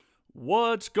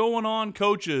What's going on,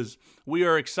 coaches? We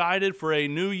are excited for a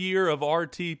new year of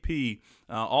RTP.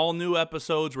 All new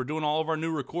episodes. We're doing all of our new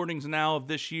recordings now of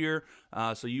this year.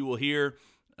 So you will hear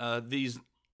these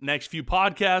next few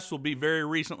podcasts will be very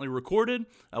recently recorded.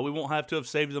 We won't have to have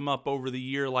saved them up over the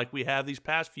year like we have these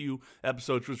past few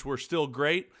episodes, which were still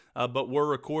great, but were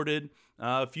recorded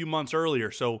a few months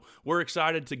earlier. So we're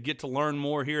excited to get to learn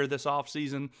more here this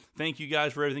offseason. Thank you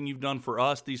guys for everything you've done for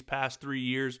us these past 3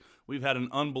 years. We've had an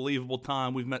unbelievable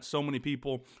time. We've met so many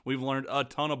people. We've learned a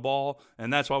ton of ball,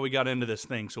 and that's why we got into this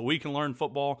thing. So we can learn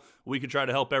football. We can try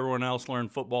to help everyone else learn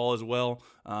football as well,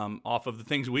 off of the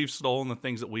things we've stolen, the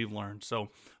things that we've learned. So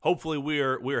hopefully we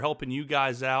are helping you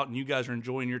guys out, and you guys are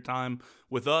enjoying your time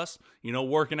with us,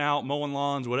 working out, mowing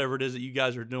lawns, whatever it is that you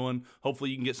guys are doing. Hopefully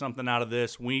you can get something out of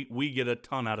this. We get a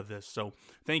ton out of this. So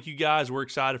thank you guys. We're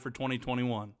excited for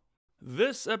 2021.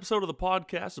 This episode of the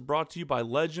podcast is brought to you by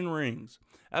Legend Rings.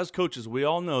 As coaches, we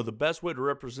all know the best way to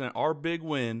represent our big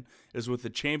win is with the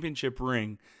championship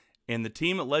ring, and the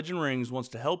team at Legend Rings wants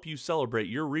to help you celebrate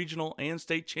your regional and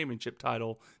state championship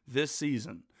title this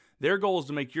season. Their goal is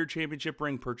to make your championship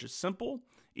ring purchase simple,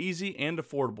 easy, and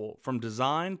affordable from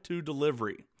design to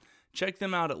delivery. Check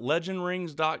them out at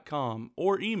legendrings.com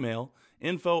or email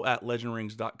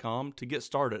info@legendrings.com to get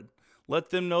started. Let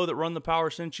them know that Run the Power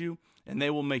sent you, and they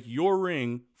will make your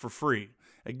ring for free.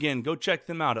 Again, go check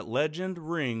them out at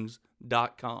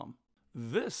legendrings.com.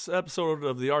 This episode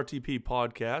of the RTP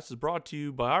podcast is brought to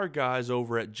you by our guys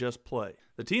over at Just Play.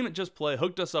 The team at Just Play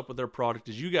hooked us up with their product,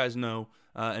 as you guys know,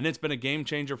 and it's been a game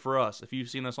changer for us if you've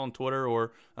seen us on Twitter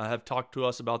or have talked to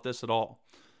us about this at all.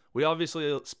 We obviously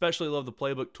especially love the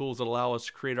playbook tools that allow us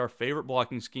to create our favorite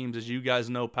blocking schemes, as you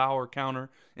guys know, power, counter,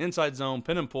 inside zone,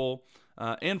 pin and pull,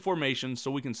 and formation,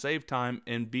 so we can save time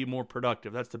and be more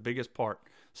productive. That's the biggest part.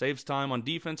 Saves time on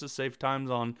defenses, saves times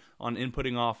on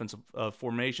inputting offensive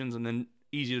formations, and then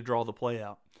easy to draw the play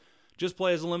out. Just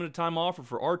Play is a limited time offer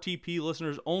for RTP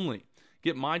listeners only.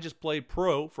 Get My Just Play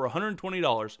Pro for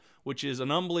 $120, which is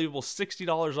an unbelievable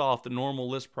 $60 off the normal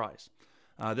list price.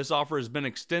 This offer has been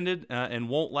extended and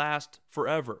won't last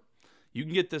forever. You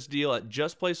can get this deal at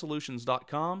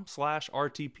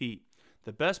justplaysolutions.com/RTP.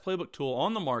 The best playbook tool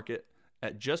on the market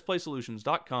at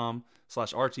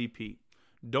justplaysolutions.com/RTP.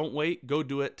 Don't wait, go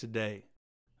do it today.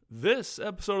 This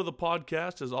episode of the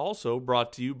podcast is also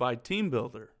brought to you by Team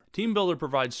Builder. Team Builder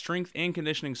provides strength and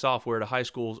conditioning software to high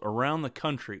schools around the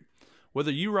country.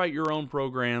 Whether you write your own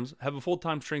programs, have a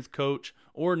full-time strength coach,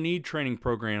 or need training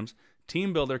programs,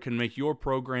 Team Builder can make your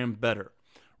program better.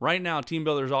 Right now, Team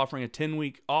Builder is offering a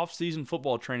 10-week off-season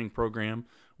football training program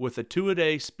with a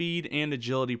 2-a-day speed and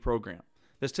agility program.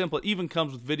 This template even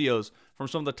comes with videos from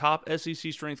some of the top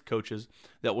SEC strength coaches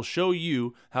that will show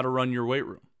you how to run your weight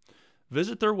room.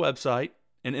 Visit their website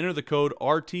and enter the code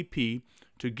RTP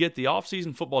to get the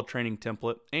off-season football training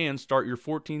template and start your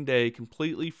 14-day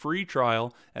completely free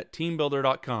trial at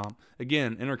teambuilder.com.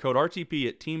 Again, enter code RTP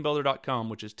at teambuilder.com,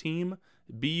 which is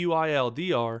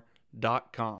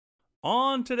teambuildr.com.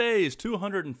 On today's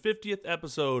 250th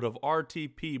episode of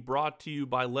RTP, brought to you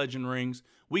by Legend Rings,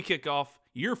 we kick off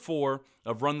year 4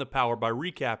 of Run the Power by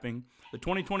recapping the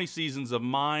 2020 seasons of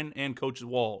mine and Coach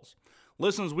Walls.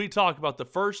 Listen, we talk about the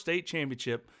first state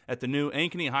championship at the new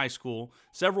Ankeny High School,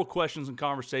 several questions and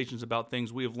conversations about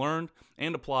things we have learned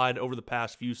and applied over the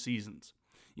past few seasons.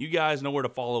 You guys know where to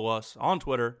follow us on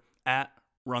Twitter at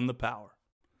Run the Power.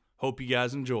 Hope you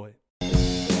guys enjoy.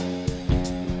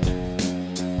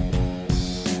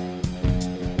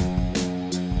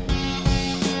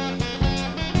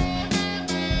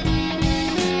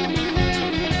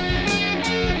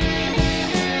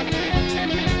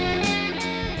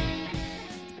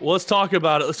 Well, let's talk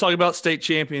about it. Let's talk about state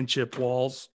championship,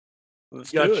 Walls.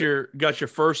 Got your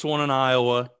first one in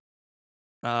Iowa.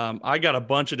 I got a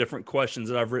bunch of different questions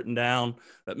that I've written down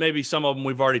that maybe some of them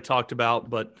we've already talked about,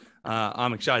 but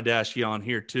I'm excited to ask you on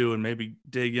here too and maybe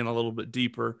dig in a little bit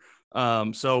deeper.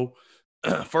 So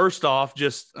first off,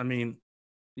 you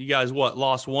guys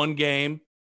lost one game.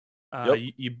 Yep.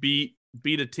 You beat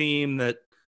a team that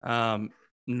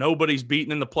nobody's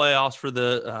beaten in the playoffs for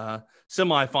the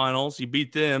semifinals. You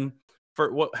beat them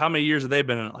for how many years have they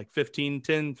been in it? Like 15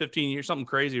 years, something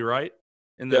crazy, right?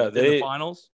 In the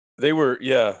finals? They were,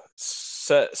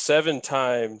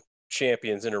 7-time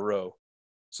champions in a row.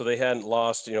 So they hadn't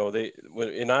lost,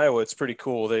 in Iowa, it's pretty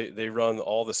cool. They run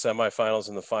all the semifinals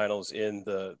and the finals in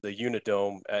the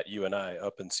Unidome at UNI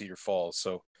up in Cedar Falls.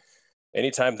 So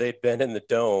anytime they'd been in the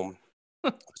dome,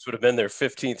 this would have been their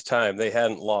 15th time they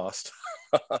hadn't lost.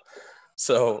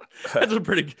 So that's a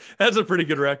pretty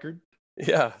good record.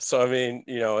 Yeah. So,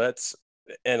 that's,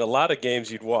 and a lot of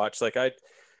games you'd watch, like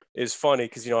is funny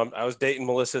because, you know, I was dating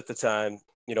Melissa at the time,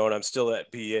 you know, and I'm still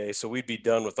at BA. So we'd be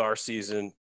done with our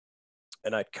season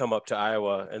and I'd come up to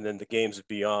Iowa and then the games would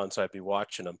be on. So I'd be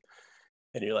watching them.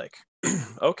 And you're like,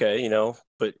 okay, you know,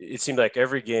 but it seemed like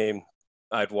every game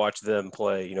I'd watch them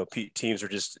play, you know, teams were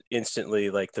just instantly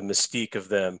like the mystique of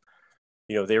them,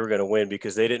 you know, they were going to win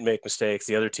because they didn't make mistakes.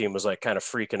 The other team was like kind of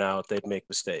freaking out. They'd make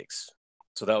mistakes.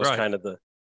 So that was Right. kind of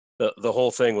the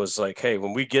whole thing was like, hey,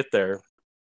 when we get there,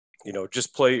 you know,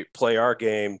 just play our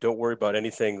game. Don't worry about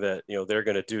anything that, you know, they're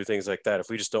going to do, things like that. If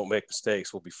we just don't make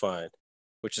mistakes, we'll be fine,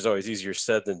 which is always easier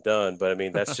said than done. But I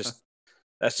mean, that's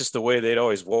just the way they'd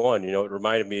always won. You know, it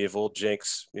reminded me of old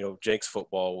Jenks, you know, Jenks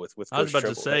football with I was Coach about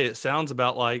to Trimble. say, it sounds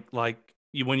about like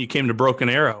you, when you came to Broken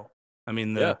Arrow. I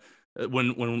mean, Yeah,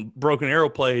 when Broken Arrow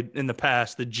played in the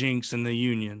past, the Jinx and the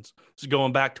Unions. It's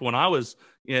going back to when I was,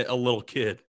 a little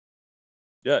kid.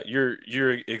 yeah, you're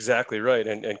exactly right.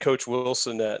 And Coach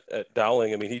Wilson at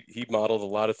Dowling, I mean, he modeled a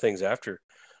lot of things after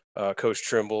Coach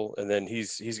Trimble, and then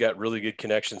he's got really good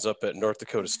connections up at North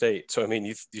Dakota State. So I mean,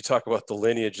 you talk about the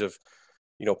lineage of,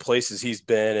 you know, places he's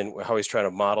been and how he's trying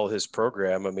to model his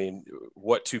program. I mean,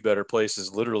 what two better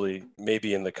places, literally,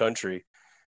 maybe in the country,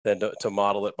 than to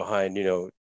model it behind, you know,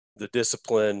 the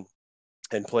discipline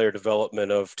and player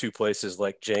development of two places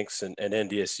like Jenks and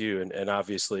NDSU, and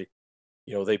obviously,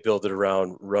 you know, they build it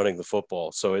around running the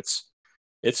football. So it's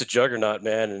a juggernaut,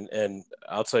 man. And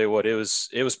I'll tell you what, it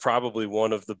was probably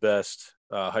one of the best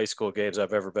high school games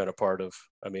I've ever been a part of.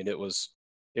 I mean, it was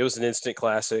an instant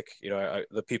classic. You know,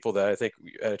 the people that I think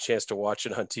had a chance to watch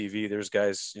it on TV, there's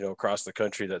guys, you know, across the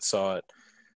country that saw it.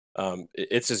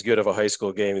 It's as good of a high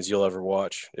school game as you'll ever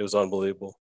watch. It was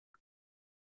unbelievable.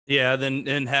 Yeah, then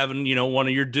and having, one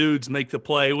of your dudes make the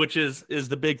play, which is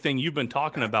the big thing you've been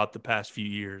talking about the past few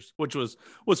years, which was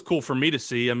cool for me to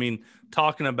see. I mean,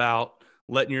 talking about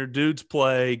letting your dudes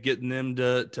play, getting them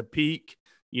to peak,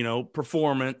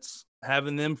 performance,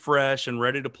 having them fresh and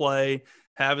ready to play,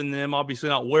 having them obviously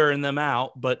not wearing them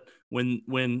out, but when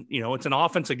it's an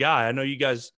offensive guy. I know you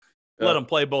guys let Yeah, him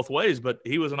play both ways, but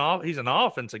he's an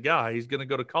offensive guy. He's going to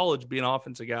go to college, be an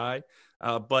offensive guy.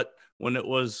 But when it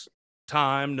was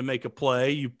time to make a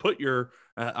play, you put your,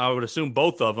 I would assume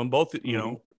both of them, both,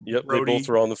 mm-hmm. Yep, they both Brody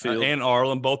were on the field. and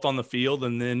Arlen, both on the field.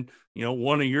 And then,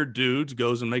 one of your dudes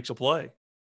goes and makes a play.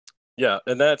 Yeah,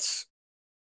 and that's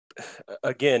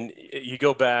again, you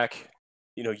go back,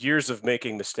 you know, years of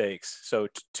making mistakes. So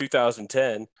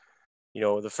 2010, you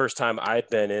know, the first time I'd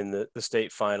been in the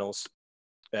state finals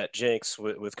at Jenks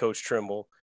with Coach Trimble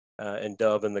and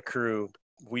Dub and the crew,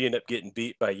 we ended up getting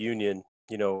beat by Union,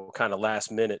 you know, kind of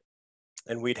last minute,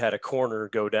 and we'd had a corner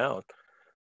go down.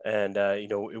 And you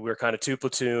know, we were kind of two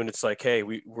platoon. It's like, hey,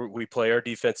 we play our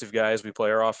defensive guys, we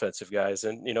play our offensive guys,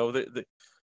 and you know,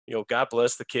 you know, God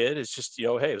bless the kid. It's just, you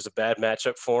know, hey, it was a bad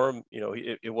matchup for him. You know,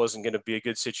 it wasn't going to be a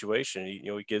good situation. You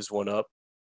know, he gives one up,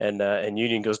 and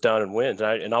Union goes down and wins.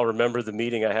 I'll remember the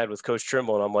meeting I had with Coach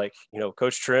Trimble, and I'm like, you know,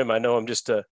 Coach Trim, I know I'm just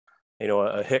a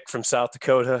hick from South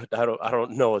Dakota. I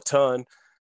don't know a ton.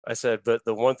 I said, but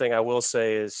the one thing I will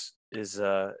say is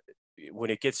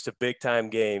when it gets to big time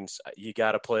games, you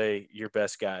got to play your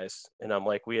best guys. And I'm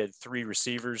like, we had three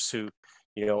receivers who,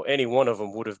 you know, any one of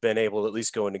them would have been able to at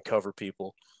least go in and cover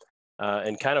people.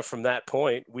 And kind of from that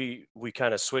point, we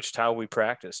kind of switched how we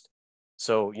practiced.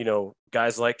 So, you know,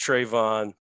 guys like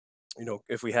Trayvon, you know,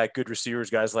 if we had good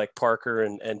receivers, guys like Parker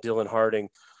and Dylan Harding,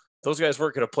 those guys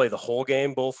weren't going to play the whole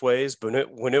game both ways. But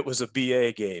when it was a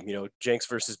BA game, you know, Jenks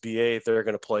versus BA, they're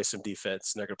going to play some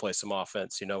defense and they're going to play some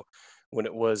offense. You know, when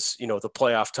it was, you know, the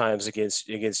playoff times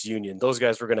against Union, those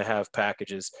guys were going to have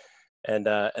packages, and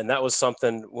that was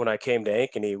something when I came to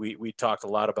Ankeny, we talked a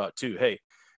lot about too. Hey,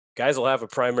 guys will have a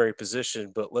primary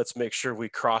position, but let's make sure we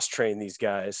cross train these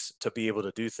guys to be able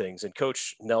to do things. And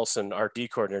Coach Nelson, our D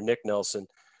coordinator, Nick Nelson,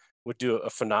 would do a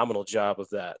phenomenal job of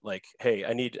that. Like, hey,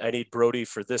 I need Brody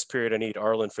for this period, I need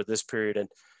Arlen for this period, and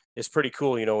it's pretty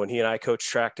cool, you know, when he and I coach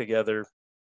track together,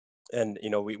 and you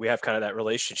know we have kind of that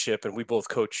relationship, and we both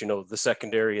coach, you know, the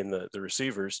secondary and the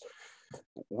receivers.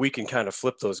 We can kind of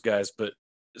flip those guys, but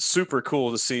super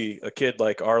cool to see a kid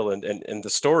like Arlen, and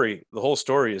the whole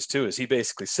story is too, is he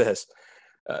basically says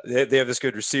they have this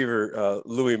good receiver,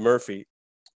 Louis Murphy,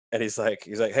 and he's like,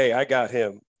 hey, I got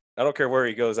him. I don't care where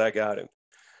he goes, I got him.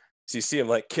 So you see him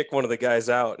like kick one of the guys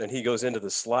out, and he goes into the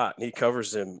slot and he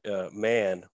covers him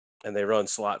man, and they run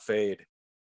slot fade.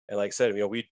 And like I said, you know,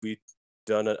 we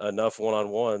done enough one on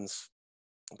ones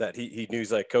that he knew,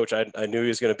 he's like, Coach, I knew he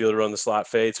was going to be able to run the slot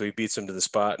fade, so he beats him to the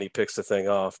spot and he picks the thing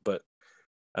off. But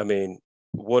I mean,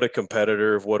 what a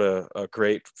competitor, what a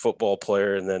great football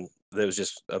player. And then there was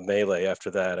just a melee after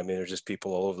that. I mean, there's just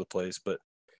people all over the place. But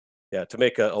Yeah, to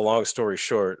make a long story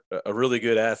short, a really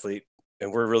good athlete,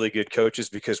 and we're really good coaches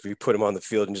because we put him on the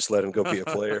field and just let him go be a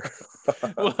player.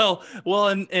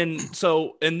 And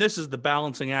this is the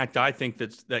balancing act. I think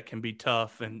that can be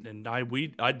tough, and I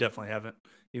definitely haven't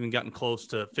even gotten close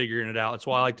to figuring it out. That's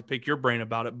why I like to pick your brain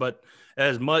about it. But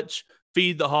as much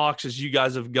feed the Hawks as you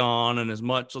guys have gone, and as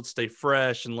much let's stay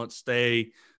fresh and let's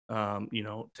stay,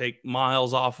 take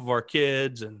miles off of our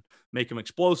kids and make them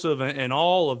explosive and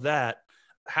all of that.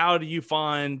 How do you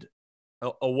find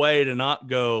a way to not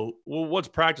go, well, what's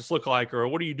practice look like? Or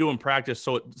what do you do in practice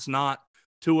so it's not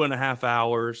 2.5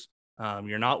 hours?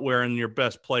 You're not wearing your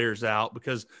best players out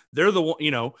because they're the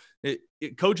one,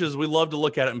 coaches, we love to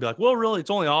look at it and be like, well, really, it's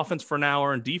only offense for an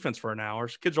hour and defense for an hour.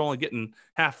 So kids are only getting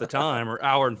half the time or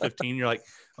hour and 15. You're like,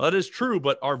 well, that is true,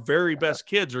 but our very best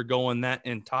kids are going that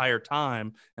entire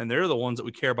time. And they're the ones that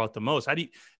we care about the most.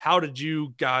 How did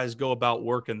you guys go about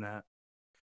working that?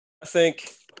 I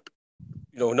think,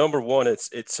 number one,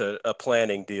 it's a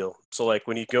planning deal. So like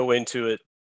when you go into it,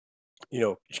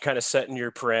 you're kind of setting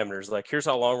your parameters. Like, here's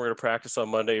how long we're going to practice on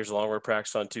Monday. Here's how long we're going to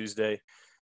practice on Tuesday.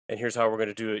 And here's how we're going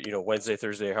to do it, Wednesday,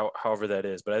 Thursday, however that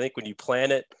is. But I think when you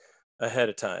plan it ahead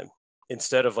of time,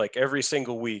 instead of like every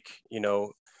single week,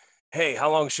 hey,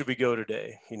 how long should we go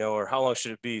today? Or how long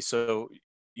should it be? So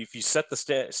if you set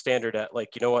the standard at like,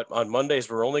 you know what, on Mondays,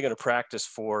 we're only going to practice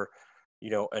for,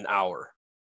 an hour.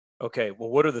 Okay, well,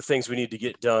 what are the things we need to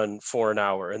get done for an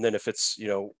hour? And then if it's,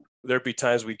 there'd be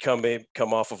times we'd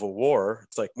come off of a war.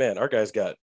 It's like, man, our guys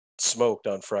got smoked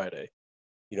on Friday.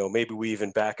 Maybe we even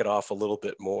back it off a little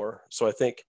bit more. So I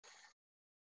think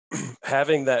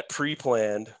having that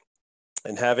pre-planned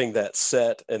and having that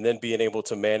set and then being able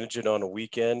to manage it on a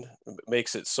weekend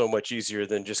makes it so much easier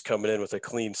than just coming in with a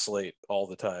clean slate all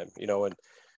the time, and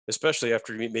especially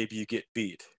after maybe you get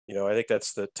beat. I think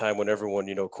that's the time when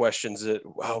everyone, questions it.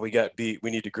 Wow, we got beat.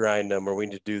 We need to grind them or we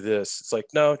need to do this. It's like,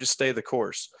 no, just stay the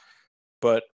course.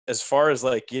 But as far as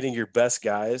like getting your best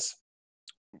guys,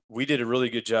 we did a really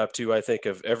good job too. I think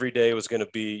of every day was going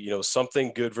to be,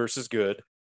 something good versus good.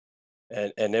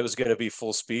 And it was going to be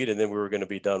full speed and then we were going to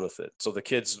be done with it. So the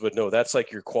kids would know that's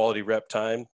like your quality rep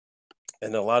time.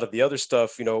 And a lot of the other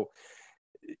stuff,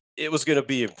 it was going to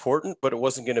be important, but it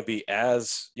wasn't going to be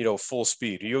as, full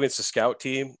speed. You against a scout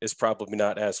team is probably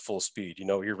not as full speed.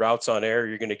 Your routes on air,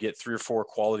 you're going to get 3 or 4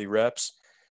 quality reps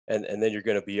and then you're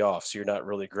going to be off. So you're not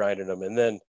really grinding them. And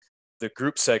then the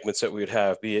group segments that we would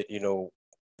have, be it,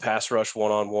 pass rush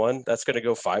one-on-one, that's going to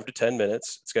go 5 to 10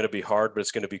 minutes. It's going to be hard, but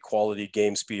it's going to be quality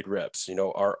game speed reps.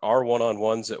 Our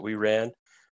one-on-ones that we ran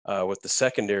with the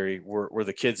secondary were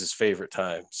the kids' favorite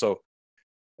time. So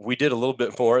we did a little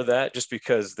bit more of that just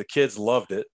because the kids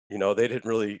loved it. They didn't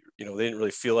really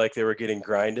feel like they were getting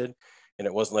grinded, and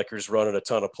it wasn't like you're just running a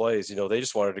ton of plays. They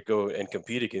just wanted to go and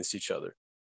compete against each other.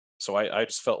 So I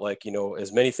just felt like,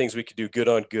 as many things we could do good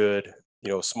on good,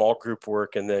 small group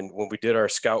work. And then when we did our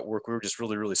scout work, we were just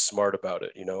really, really smart about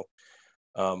it.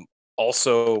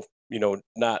 Also,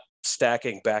 not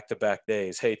stacking back to back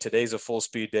days. Hey, today's a full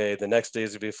speed day. The next day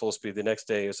is gonna be full speed. The next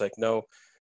day is like, no,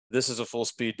 this is a full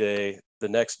speed day. The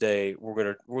next day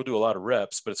we'll do a lot of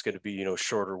reps, but it's going to be,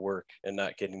 shorter work and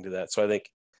not getting to that. So I think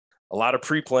a lot of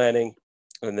pre-planning,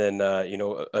 and then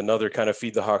another kind of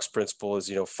feed the Hawks principle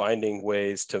is, finding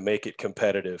ways to make it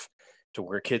competitive to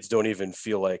where kids don't even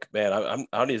feel like, man,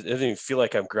 I don't even feel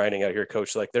like I'm grinding out here,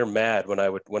 coach. Like they're mad when I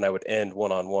would end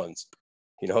one-on-ones.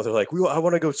 They're like, I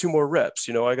want to go 2 more reps.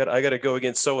 I got to go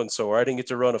against so and so, or I didn't get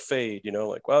to run a fade.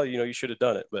 Like, well, you should have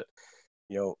done it, but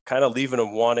kind of leaving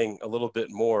them wanting a little bit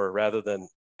more rather than,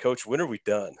 coach, when are we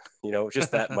done?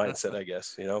 Just that mindset, I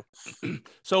guess.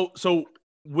 So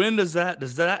when does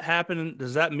that happen?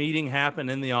 Does that meeting happen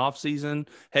in the off season?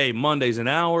 Hey, Monday's an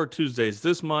hour, Tuesday's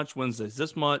this much, Wednesday's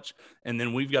this much, and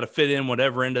then we've got to fit in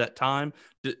whatever into that time.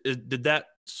 Did that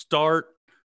start,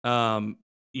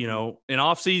 in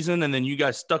off season, and then you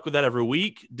guys stuck with that every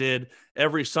week? Did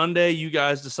every Sunday you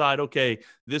guys decide, okay,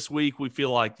 this week we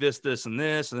feel like this, and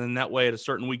this, and then that way at a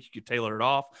certain week you could tailor it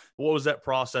off? What was that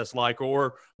process like,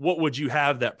 or what would you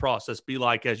have that process be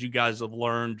like as you guys have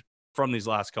learned from these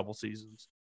last couple seasons?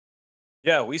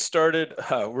 Yeah, we started.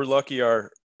 We're lucky.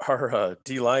 Our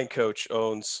D line coach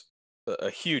owns a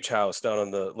huge house down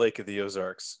on the Lake of the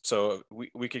Ozarks, so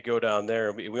we could go down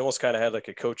there. We almost kind of had like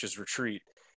a coach's retreat,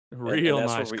 and Real that's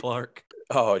where nice, we. Clark.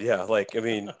 Oh yeah, like I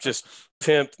mean, just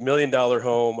pimp $1 million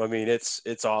home. I mean, it's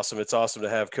awesome. It's awesome to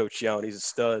have Coach Young. He's a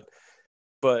stud.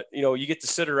 But you get to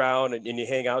sit around and you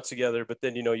hang out together. But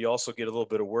then you also get a little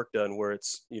bit of work done where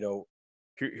it's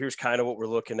here's kind of what we're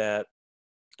looking at.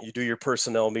 you do your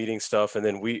personnel meeting stuff, and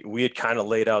then we had kind of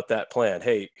laid out that plan.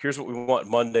 Hey, here's what we want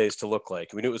Mondays to look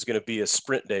like. We knew it was going to be a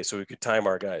sprint day, so we could time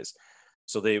our guys.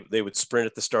 So they would sprint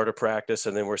at the start of practice,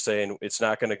 and then we're saying it's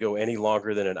not going to go any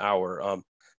longer than an hour.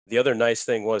 The other nice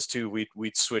thing was too,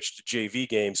 we'd switched JV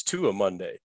games to a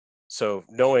Monday, so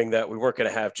knowing that we weren't going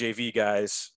to have JV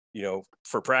guys,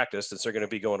 for practice, since they're going to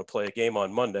be going to play a game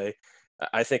on Monday,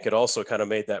 I think it also kind of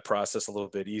made that process a little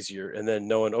bit easier. And then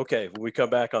knowing, okay, when we come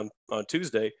back on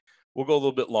Tuesday, we'll go a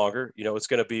little bit longer. It's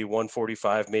going to be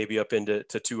 1:45, maybe up into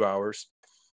 2 hours.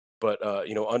 But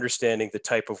understanding the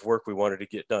type of work we wanted to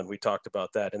get done, we talked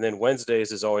about that. And then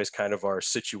Wednesdays is always kind of our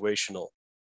situational,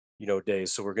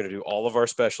 days. So we're going to do all of our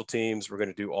special teams. We're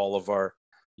going to do all of our,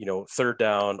 third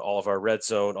down, all of our red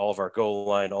zone, all of our goal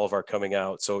line, all of our coming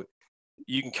out. So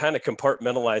you can kind of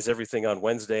compartmentalize everything on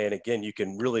Wednesday. And again, you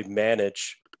can really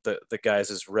manage the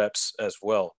guys' reps as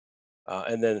well.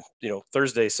 And then,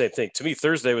 Thursday, same thing. To me,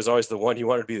 Thursday was always the one you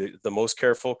want to be the most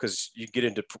careful, because you get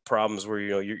into problems where,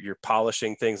 you're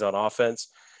polishing things on offense,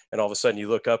 and all of a sudden you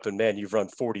look up and, man, you've run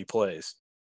 40 plays,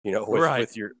 Right.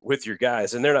 with your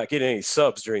guys, and they're not getting any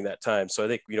subs during that time. So I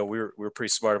think, we were pretty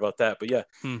smart about that. But yeah,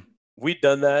 Hmm. we'd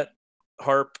done that,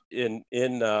 Harp, in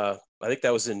I think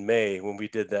that was in May when we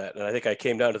did that. And I think I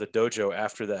came down to the dojo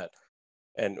after that,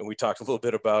 and we talked a little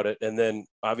bit about it. And then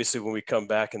obviously when we come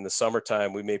back in the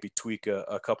summertime, we maybe tweak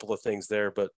a couple of things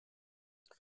there. But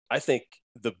I think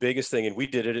the biggest thing, and we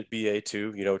did it at BA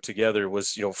too, together,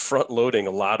 was, front loading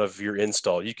a lot of your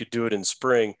install. You could do it in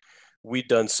spring. We'd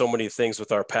done so many things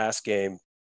with our pass game,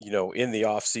 in the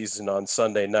off season on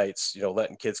Sunday nights,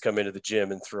 letting kids come into the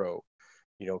gym and throw,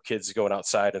 kids going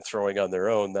outside and throwing on their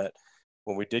own, that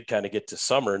when we did kind of get to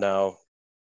summer now,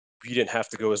 we didn't have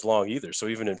to go as long either. So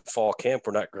even in fall camp,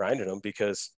 we're not grinding them,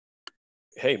 because,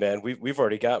 hey, man, we've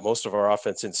already got most of our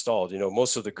offense installed.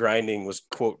 Most of the grinding was,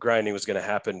 quote, grinding was going to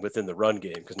happen within the run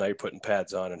game, because now you're putting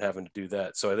pads on and having to do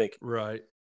that. So I think Right.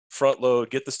 front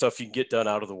load, get the stuff you can get done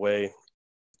out of the way.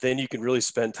 Then you can really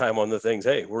spend time on the things.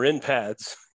 Hey, we're in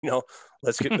pads,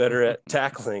 let's get better at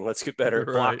tackling. Let's get better at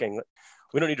Right. blocking.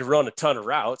 We don't need to run a ton of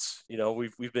routes.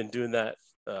 We've been doing that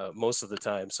most of the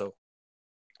time. So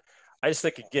I just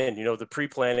think, again, the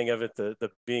pre-planning of it,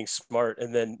 the being smart,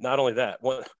 and then not only that,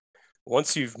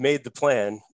 once you've made the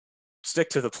plan, stick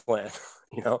to the plan.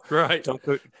 You know, Right. don't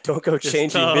go It's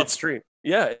changing tough. midstream.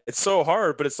 Yeah, it's so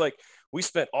hard, but it's like we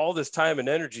spent all this time and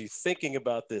energy thinking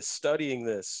about this, studying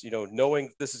this,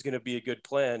 knowing this is going to be a good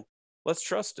plan. Let's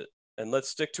trust it, and let's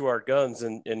stick to our guns,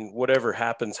 and whatever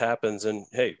happens happens. And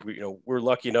hey, we're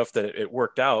lucky enough that it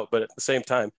worked out, but at the same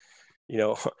time, you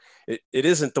know, it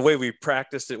isn't the way we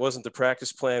practiced. It wasn't the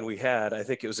practice plan we had. I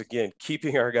think it was, again,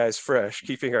 keeping our guys fresh,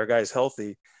 keeping our guys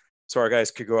healthy, so our guys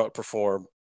could go out and perform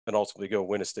and ultimately go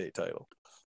win a state title.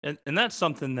 And that's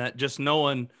something that, just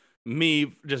knowing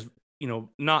me, just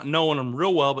not knowing him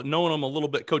real well, but knowing him a little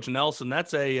bit, Coach Nelson,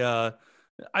 that's I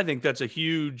think that's a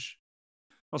huge,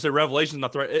 I'll say revelation is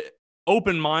not the right,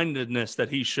 open-mindedness that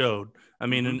he showed. I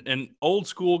mean, Mm-hmm. an old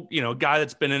school, guy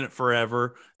that's been in it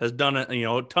forever, has done it,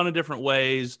 a ton of different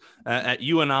ways. At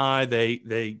UNI,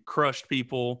 they crushed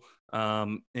people,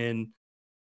 and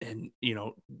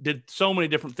did so many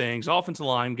different things. Offensive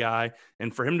line guy,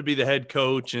 and for him to be the head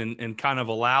coach and kind of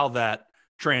allow that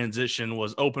transition,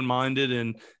 was open-minded,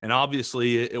 and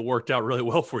obviously it worked out really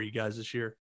well for you guys this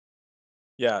year.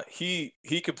 Yeah, he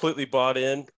completely bought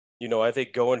in. I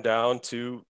think going down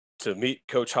to meet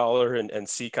Coach Holler and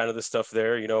see kind of the stuff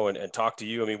there, and talk to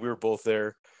you. I mean, we were both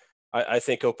there. I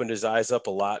think opened his eyes up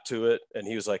a lot to it, and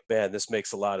he was like, "Man, this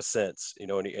makes a lot of sense,"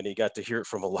 and he got to hear it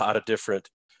from a lot of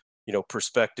different,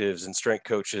 perspectives, and strength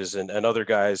coaches, and other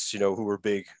guys, who were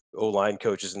big O-line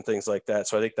coaches and things like that.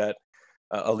 So I think that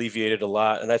alleviated a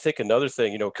lot. And I think another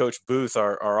thing, Coach Booth,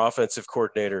 our offensive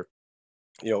coordinator,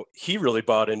 he really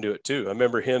bought into it too. I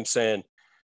remember him saying,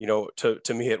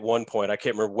 to me at one point, I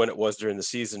can't remember when it was during the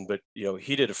season, but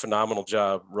he did a phenomenal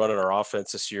job running our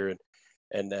offense this year,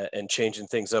 and changing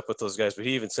things up with those guys. But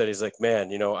he even said, he's like,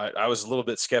 man, I was a little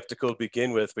bit skeptical to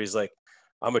begin with, but he's like,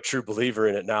 I'm a true believer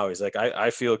in it now. He's like,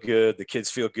 I feel good. The kids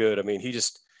feel good. I mean, he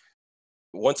just,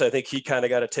 once I think he kind of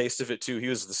got a taste of it too, he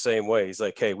was the same way. He's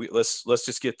like, hey, let's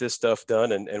just get this stuff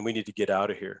done, and we need to get out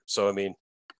of here. So I mean,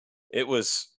 it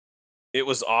was it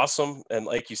was awesome. And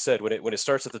like you said, when it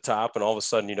starts at the top, and all of a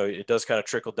sudden, it does kind of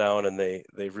trickle down, and they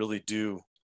really do,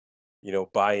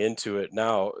 buy into it.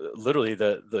 Now, literally,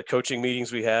 the coaching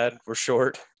meetings we had were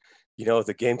short.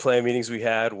 The game plan meetings we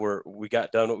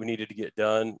got done what we needed to get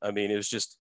done. I mean, it was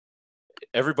just,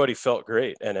 everybody felt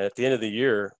great. And at the end of the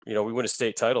year, we win a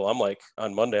state title. I'm like,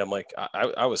 on Monday, I'm like,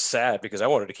 I was sad, because I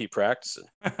wanted to keep practicing.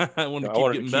 I want to I keep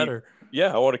wanted to getting keep, better.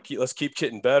 yeah, I want to let's keep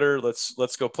getting better.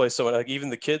 Let's go play someone. Like even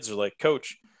the kids are like,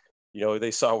 Coach,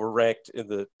 they saw we're ranked in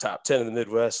the top 10 in the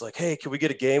Midwest. Like, hey, can we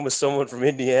get a game with someone from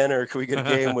Indiana, or can we get a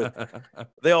game with?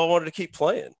 They all wanted to keep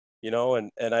playing,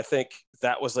 and I think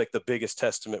that was like the biggest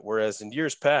testament. Whereas in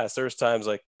years past, there was times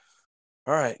like,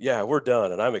 all right, yeah, we're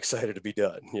done, and I'm excited to be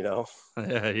done.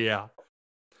 Yeah.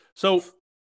 So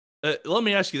let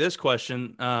me ask you this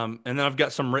question, and then I've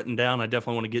got some written down I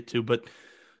definitely want to get to. But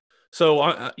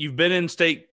so you've been in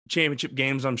state championship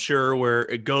games, I'm sure, where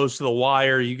it goes to the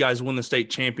wire. You guys win the state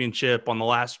championship on the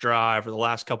last drive or the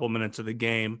last couple of minutes of the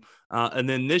game. And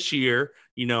then this year,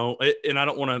 and I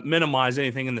don't want to minimize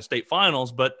anything in the state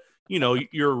finals, but,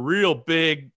 your real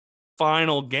big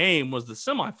final game was the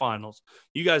semifinals.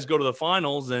 You guys go to the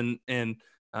finals and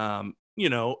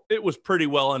it was pretty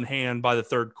well in hand by the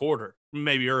third quarter,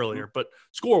 maybe earlier, but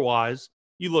score wise,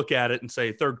 you look at it and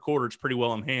say third quarter, it's pretty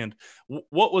well in hand.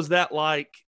 What was that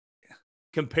like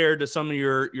compared to some of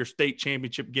your state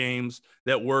championship games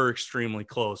that were extremely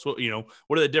close? What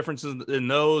are the differences in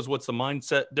those? What's the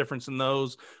mindset difference in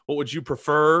those? What would you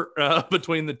prefer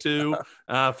between the two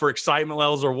for excitement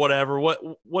levels or whatever?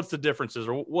 What's the differences,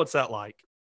 or what's that like?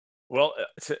 Well,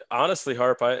 honestly,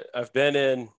 Harp, I've been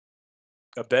in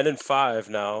 5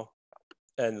 now,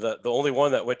 and the only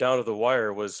one that went down to the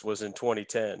wire was in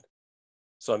 2010.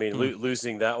 So I mean,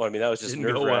 losing that one, I mean, that was just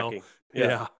nerve wracking. Well.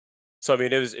 Yeah. So I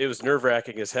mean, it was nerve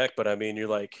wracking as heck. But I mean, you're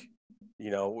like, we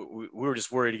were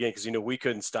just worried again because we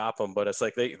couldn't stop them, but it's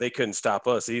like they couldn't stop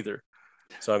us either.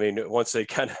 So I mean, once they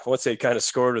kind of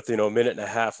scored with a minute and a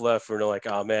half left, we're like,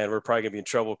 oh man, we're probably gonna be in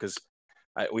trouble because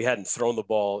we hadn't thrown the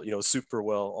ball super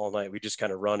well all night. We just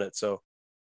kind of run it. So,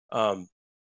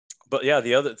 but yeah,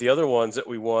 the other ones that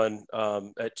we won,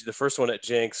 at the first one at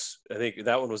Jenks, I think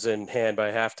that one was in hand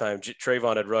by halftime.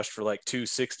 Trayvon had rushed for like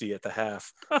 260 at the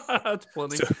half. That's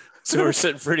plenty. So we're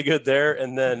sitting pretty good there.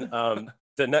 And then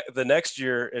the next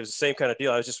year it was the same kind of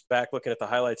deal. I was just back looking at the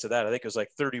highlights of that. I think it was like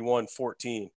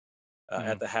 31-14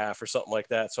 at the half or something like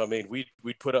that. So I mean,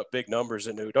 we'd put up big numbers,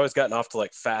 and we'd always gotten off to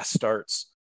like fast starts.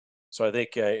 So I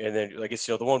think, and then I guess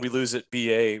the one we lose at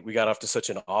BA, we got off to such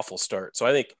an awful start. So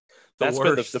I think that's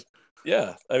been the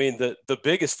yeah. I mean, the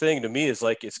biggest thing to me is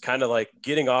like it's kind of like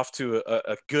getting off to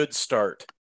a good start.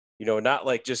 Not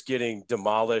like just getting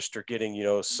demolished or getting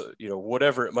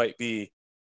whatever it might be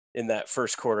in that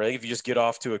first quarter. I think if you just get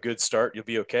off to a good start, you'll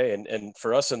be okay. And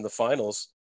for us in the finals,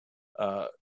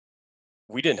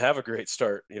 we didn't have a great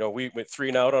start. We went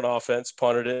 3-and-out on offense,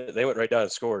 punted it. They went right down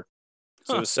and scored.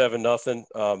 So it was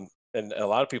 7-0. And a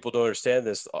lot of people don't understand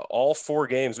this. All 4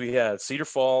 games we had, Cedar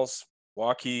Falls,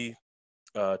 Waukee,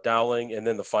 Dowling, and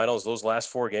then the finals, those last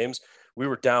 4 games, we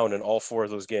were down in all 4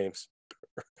 of those games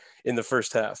in the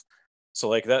first half. So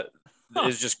like that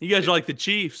is just, you guys are like the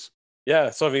Chiefs. Yeah.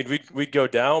 So I mean, we'd go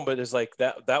down, but it's like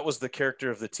that was the character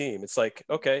of the team. It's like,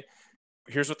 okay,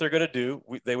 here's what they're going to do.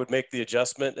 They would make the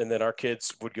adjustment, and then our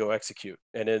kids would go execute.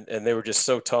 And they were just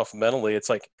so tough mentally. It's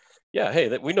like, yeah,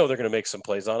 hey, we know they're going to make some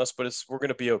plays on us, but we're going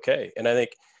to be okay. And I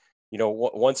think,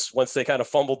 once they kind of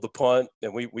fumbled the punt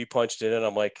and we punched it in,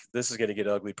 I'm like, this is going to get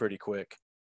ugly pretty quick,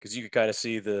 because you could kind of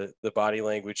see the body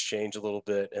language change a little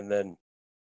bit. And then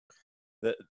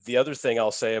the other thing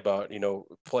I'll say about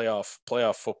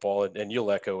playoff football, and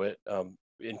you'll echo it,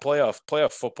 in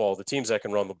playoff football, the teams that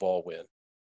can run the ball win.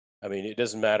 I mean, it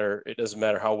doesn't matter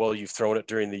how well you've thrown it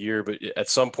during the year, but at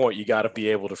some point you got to be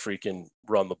able to freaking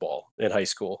run the ball in high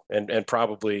school, and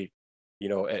probably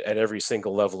at every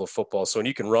single level of football. So when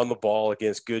you can run the ball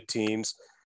against good teams,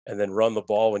 and then run the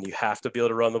ball when you have to be able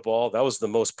to run the ball, that was the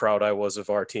most proud I was of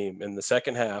our team in the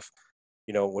second half.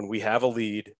 When we have a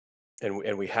lead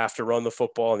and we have to run the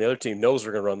football, and the other team knows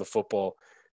we're going to run the football,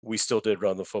 we still did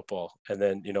run the football. And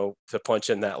then, to punch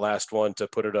in that last one to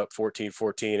put it up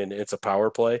 14-14, and it's a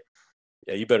power play.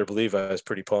 Yeah, you better believe I was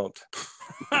pretty pumped.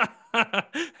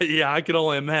 Yeah, I can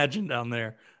only imagine down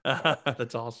there.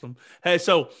 That's awesome. Hey,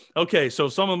 so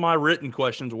some of my written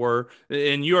questions were,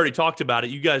 and you already talked about it,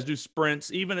 you guys do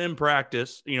sprints even in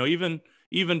practice, even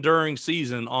during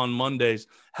season on Mondays.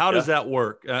 How does that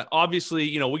work?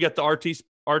 Obviously, we got the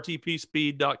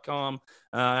rtpspeed.com.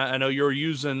 I know you're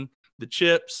using the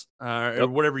chips or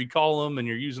whatever you call them, and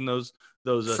you're using those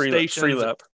stations.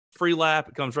 Free lap.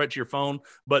 It comes right to your phone.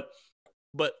 But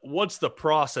what's the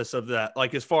process of that?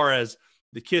 Like, as far as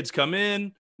the kids come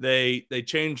in, they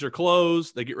change their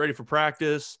clothes, they get ready for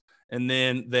practice, and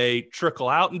then they trickle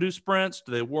out and do sprints.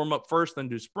 Do they warm up first, then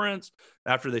do sprints?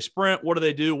 After they sprint, what do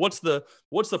they do? What's the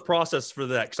process for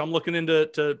that? Because I'm looking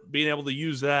into being able to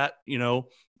use that,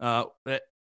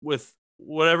 with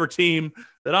whatever team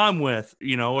that I'm with,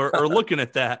 or looking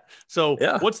at that. So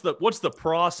Yeah. what's the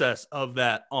process of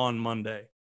that on Monday?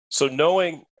 So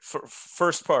knowing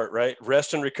first part, right?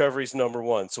 Rest and recovery is number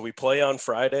one. So we play on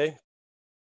Friday,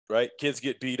 right? Kids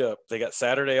get beat up. They got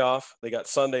Saturday off. They got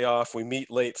Sunday off. We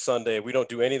meet late Sunday. We don't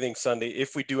do anything Sunday.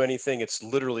 If we do anything, it's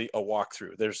literally a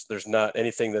walkthrough. There's not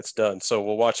anything that's done. So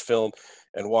we'll watch film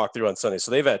and walk through on Sunday.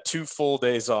 So they've had 2 full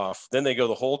days off. Then they go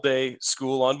the whole day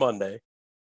school on Monday.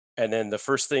 And then the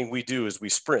first thing we do is we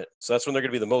sprint. So that's when they're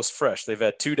going to be the most fresh. They've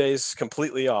had 2 days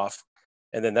completely off.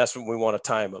 And then that's when we want to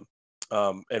time them.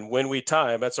 And when we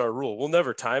time, that's our rule. We'll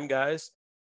never time guys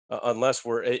unless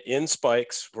we're in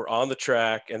spikes, we're on the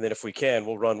track, and then if we can,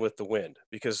 we'll run with the wind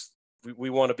because we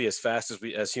want to be as fast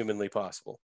as humanly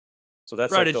possible. So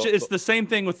that's right. Like it's the same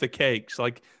thing with the cakes.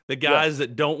 Like the guys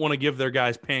that don't want to give their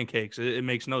guys pancakes, it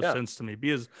makes no sense to me.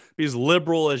 Be as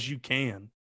liberal as you can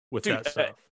with that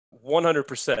stuff.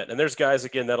 100%. And there's guys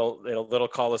again that'll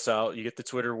call us out. You get the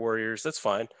Twitter warriors. That's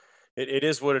fine. It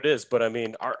is what it is. But I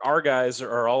mean, our guys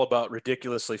are all about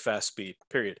ridiculously fast speed.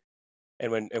 Period.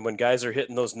 And when guys are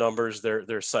hitting those numbers, they're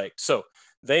psyched. So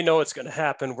they know it's going to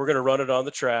happen. We're going to run it on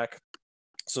the track.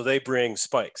 So they bring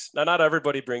spikes. Now, not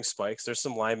everybody brings spikes. There's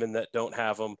some linemen that don't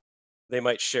have them. They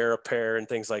might share a pair and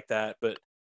things like that. But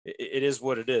it is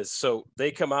what it is. So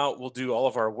they come out. We'll do all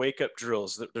of our wake up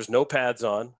drills. There's no pads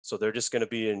on, so they're just going to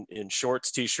be in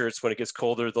shorts, t-shirts. When it gets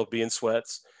colder, they'll be in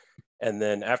sweats. And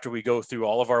then after we go through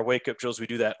all of our wake up drills, we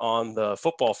do that on the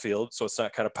football field, so it's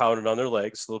not kind of pounded on their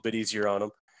legs. A little bit easier on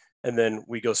them. And then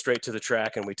we go straight to the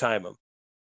track and we time them.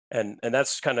 And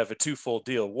that's kind of a twofold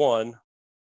deal. One,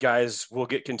 guys will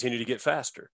continue to get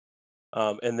faster.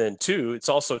 And then two, it's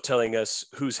also telling us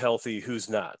who's healthy, who's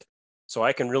not. So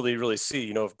I can really, really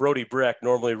see, if Brody Breck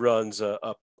normally runs a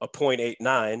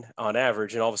 0.89 on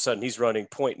average, and all of a sudden he's running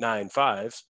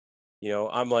 0.95s,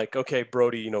 I'm like, okay,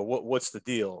 Brody, what's the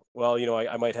deal? Well,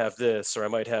 I might have this, or I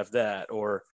might have that,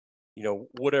 or,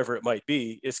 whatever it might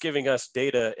be. It's giving us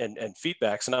data and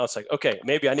feedback. So now it's like, okay,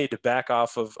 maybe I need to back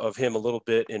off of him a little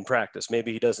bit in practice.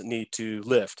 Maybe he doesn't need to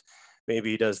lift.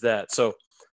 Maybe he does that. So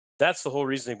that's the whole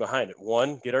reasoning behind it.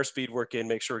 One, get our speed work in,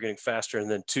 make sure we're getting faster.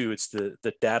 And then two, it's the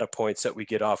data points that we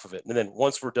get off of it. And then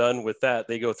once we're done with that,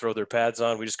 they go throw their pads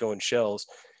on. We just go in shells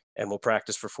and we'll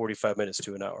practice for 45 minutes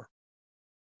to an hour.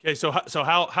 Okay, so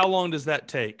how long does that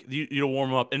take you to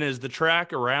warm up? And is the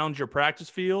track around your practice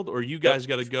field, or you guys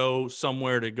got to go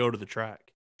somewhere to go to the track?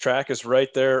 Track is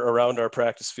right there around our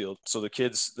practice field. So the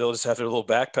kids, they'll just have their little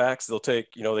backpacks. They'll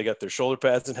take, they got their shoulder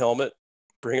pads and helmet,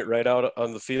 bring it right out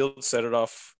on the field, set it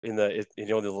off in the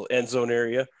little end zone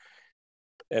area,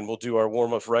 and we'll do our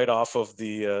warm up right off of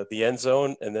the end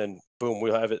zone, and then boom,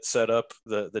 we'll have it set up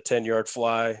the 10-yard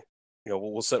fly.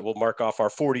 We'll mark off our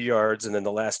 40 yards, and then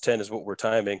the last 10 is what we're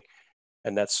timing,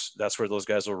 and that's where those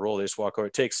guys will roll. They just walk over.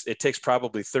 It takes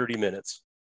probably 30 minutes.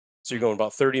 So you're going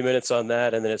about 30 minutes on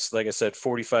that, and then it's, like I said,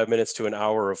 45 minutes to an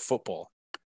hour of football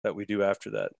that we do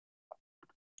after that.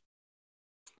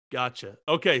 Gotcha.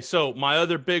 Okay, so my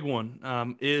other big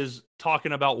one is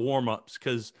talking about warm-ups,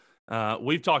 because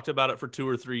we've talked about it for 2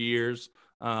 or 3 years,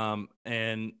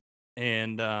 and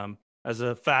as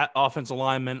a fat offensive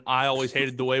lineman, I always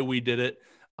hated the way we did it.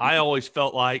 I always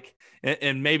felt like,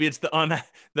 and maybe it's the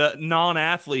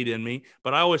non-athlete in me,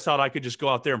 but I always thought I could just go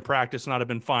out there and practice and I'd have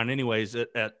been fine anyways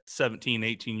at 17,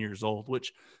 18 years old,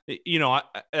 which,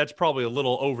 that's probably a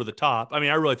little over the top. I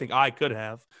mean, I really think I could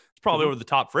have. It's probably over the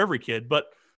top for every kid, but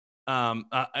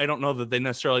I don't know that they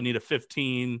necessarily need a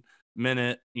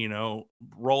 15-minute,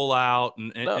 rollout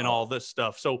and all this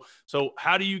stuff. So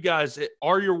how do you guys,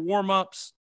 are your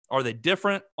warm-ups, are they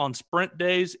different on sprint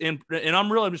days? And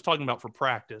I'm just talking about for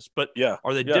practice, but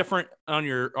are they different on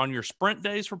your sprint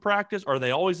days for practice? Are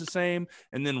they always the same?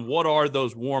 And then what are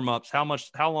those warm-ups?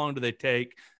 How long do they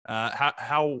take?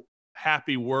 How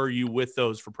happy were you with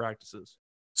those for practices?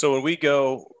 So when we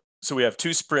go, we have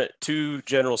two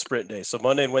general sprint days. So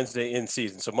Monday and Wednesday in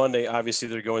season. So Monday, obviously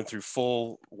they're going through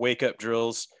full wake up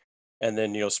drills and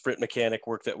then, sprint mechanic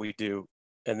work that we do,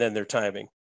 and then they're timing.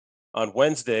 On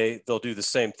Wednesday, they'll do the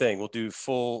same thing. We'll do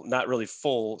not really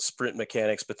full sprint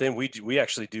mechanics, but then we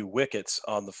actually do wickets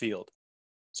on the field.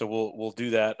 So we'll do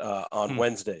that on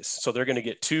Wednesdays. So they're going to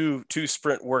get two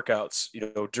sprint workouts,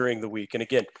 during the week. And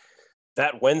again,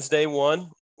 that Wednesday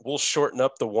one, we'll shorten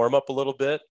up the warm up a little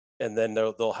bit, and then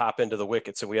they'll hop into the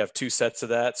wickets. And we have 2 sets of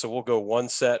that. So we'll go one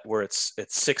set where it's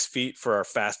 6 feet for our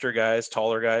faster guys,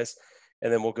 taller guys,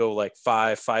 and then we'll go like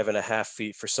 5.5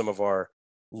 feet for some of our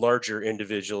larger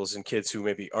individuals and kids who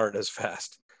maybe aren't as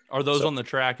fast. Are those on the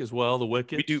track as well, the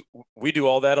wickets? We do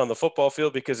all that on the football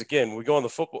field, because again, we go on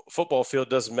the football field,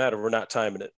 doesn't matter. We're not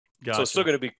timing it. So it's still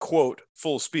Gotcha. going to be quote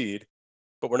full speed,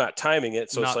 but we're not timing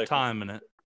it. So it's Not like, timing it.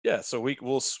 yeah, so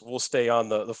we'll stay on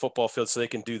the football field so they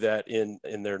can do that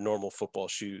in their normal football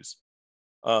shoes.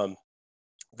 Um,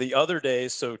 the other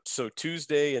days, so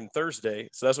Tuesday and Thursday,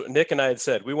 so that's what Nick and I had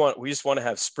said. We just want to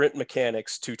have sprint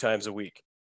mechanics 2 times a week.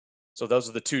 So those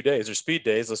are the 2 days. They're speed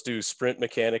days. Let's do sprint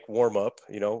mechanic warm up,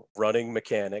 running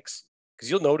mechanics. Because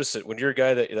you'll notice it when you're a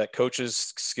guy that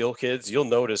coaches skill kids, you'll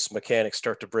notice mechanics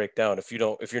start to break down if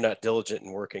you're not diligent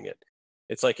in working it.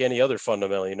 It's like any other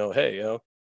fundamental, hey,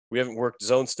 we haven't worked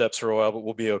zone steps for a while, but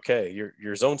we'll be okay.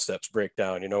 Your zone steps break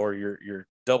down, or your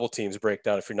double teams break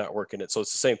down if you're not working it. So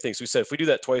it's the same thing. So we said if we do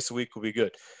that twice a week, we'll be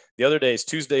good. The other days,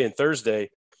 Tuesday and Thursday,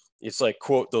 it's like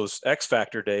quote those X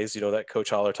factor days, that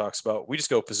Coach Holler talks about. We just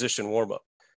go position warm up.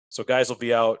 So guys will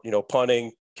be out,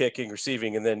 punting, kicking,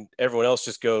 receiving, and then everyone else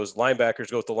just goes.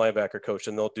 Linebackers go with the linebacker coach,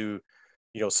 and they'll do,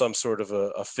 some sort of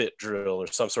a fit drill or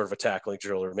some sort of a tackling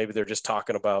drill, or maybe they're just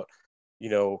talking about,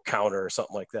 counter or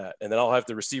something like that. And then I'll have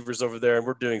the receivers over there, and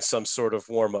we're doing some sort of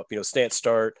warm up, stance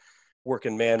start,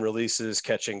 working man releases,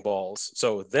 catching balls.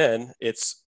 So then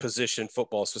it's position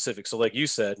football specific. So like you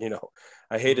said,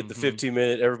 I hated the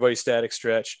 15-minute everybody static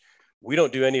stretch. We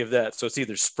don't do any of that. So it's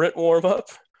either sprint warm up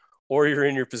or you're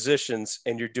in your positions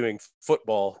and you're doing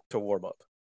football to warm up.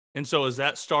 And so is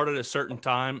that started at a certain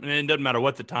time? And it doesn't matter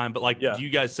what the time, but Yeah. do you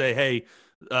guys say, hey,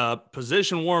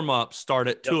 position warm up start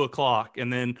at 2:00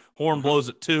 and then horn blows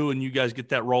at 2 and you guys get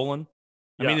that rolling?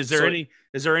 I mean, is there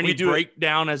any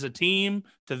breakdown as a team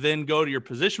to then go to your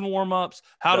position warm ups?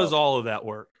 How does all of that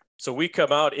work? So we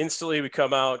come out instantly. We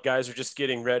come out, guys are just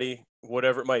getting ready,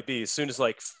 whatever it might be. As soon as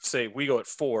say we go at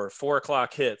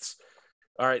 4:00 hits.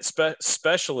 All right,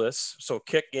 specialists, so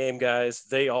kick game guys,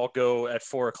 they all go at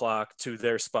 4:00 to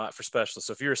their spot for specialists.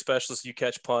 So if you're a specialist, you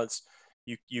catch punts,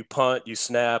 you punt, you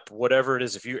snap, whatever it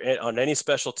is. If you're on any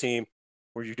special team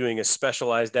where you're doing a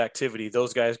specialized activity,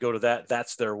 those guys go to that.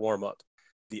 That's their warm up.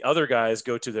 The other guys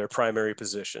go to their primary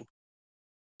position.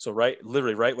 So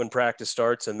literally right when practice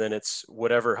starts, and then it's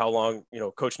whatever, how long,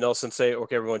 Coach Nelson say,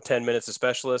 okay, we're going 10 minutes of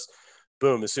specialist.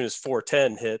 Boom, as soon as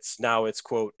 4:10 hits, now it's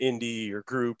quote indie or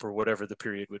group or whatever the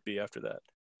period would be after that.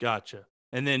 Gotcha.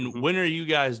 And then when are you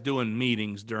guys doing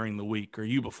meetings during the week? Are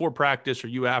you before practice? Are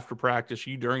you after practice?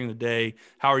 Are you during the day?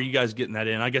 How are you guys getting that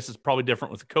in? I guess it's probably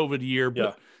different with the COVID year,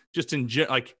 but just in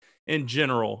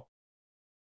general.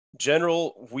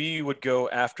 General, we would go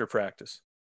after practice.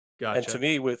 Gotcha. And to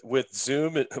me, with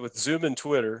Zoom and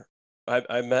Twitter,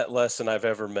 I met less than I've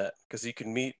ever met because you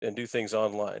can meet and do things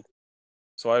online.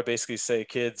 So I basically say,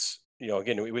 kids,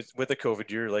 again, with the COVID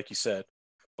year, like you said,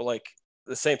 but like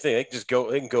the same thing, they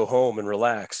can go home and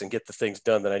relax and get the things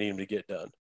done that I need them to get done.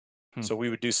 So we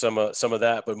would do some of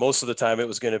that, but most of the time it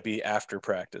was going to be after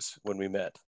practice when we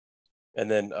met. And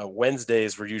then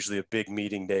Wednesdays were usually a big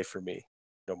meeting day for me.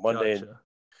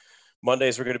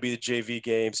 Mondays were going to be the JV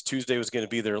games. Tuesday was going to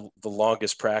be the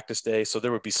longest practice day. So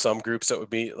there would be some groups that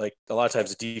would meet, like a lot of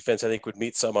times the defense, I think, would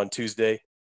meet some on Tuesday,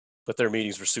 but their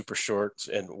meetings were super short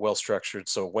and well structured.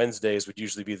 So Wednesdays would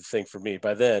usually be the thing for me.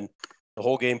 By then, the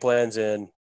whole game plan's in.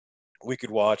 We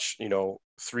could watch,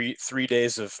 3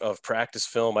 days of practice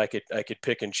film. I could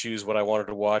pick and choose what I wanted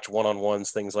to watch,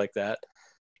 one-on-ones, things like that.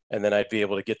 And then I'd be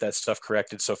able to get that stuff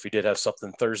corrected. So if we did have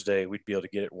something Thursday, we'd be able to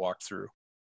get it walked through.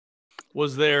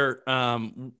 Was there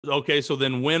okay, so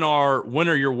then when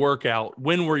were your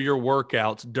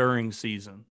workouts during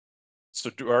season? So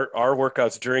our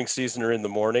workouts during season are in the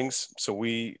mornings. So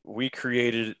we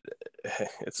created,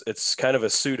 it's kind of a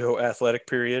pseudo athletic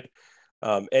period.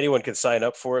 Anyone can sign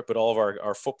up for it, but all of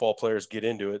our football players get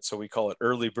into it. So we call it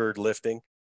early bird lifting.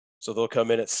 So they'll come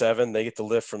in at 7. They get the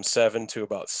lift from 7 to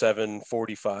about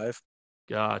 7:45.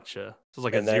 Gotcha. So it's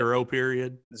like a zero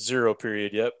period? Zero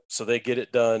period, yep. So they get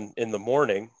it done in the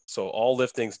morning. So all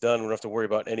lifting's done. We don't have to worry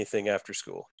about anything after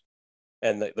school.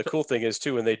 And the cool thing is,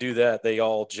 too, when they do that, they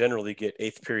all generally get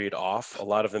 8th period off. A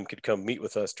lot of them could come meet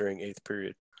with us during 8th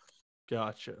period.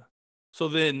 Gotcha. So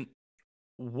then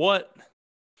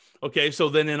okay, so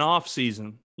then in off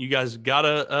season, you guys got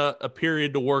a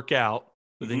period to work out,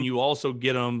 but then you also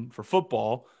get them for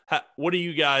football. What do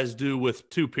you guys do with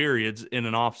 2 periods in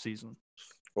an off season?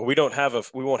 Well, we won't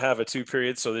have a 2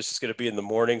 period, so this is going to be in the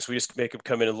mornings. We just make them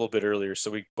come in a little bit earlier,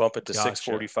 so we bump it to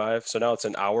 6:45. So now it's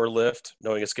an hour lift,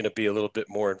 knowing it's going to be a little bit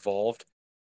more involved.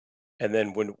 And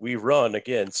then when we run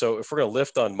again, so if we're going to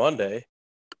lift on Monday,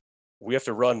 we have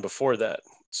to run before that.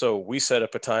 So we set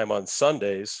up a time on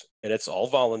Sundays, and it's all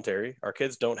voluntary. Our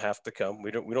kids don't have to come.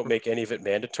 We don't make any of it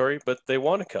mandatory, but they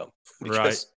want to come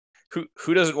because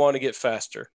who doesn't want to get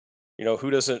faster?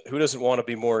 Who doesn't want to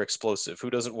be more explosive?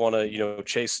 Who doesn't want to,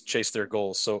 chase their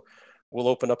goals? So we'll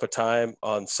open up a time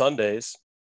on Sundays.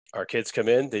 Our kids come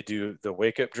in, they do the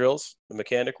wake up drills, the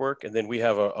mechanic work, and then we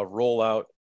have a rollout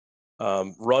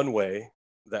runway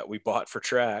that we bought for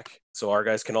track. So our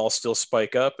guys can all still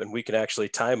spike up and we can actually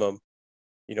time them,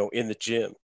 in the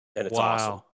gym. And it's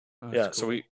awesome. Wow. That's Yeah.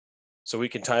 cool. So we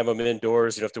can time them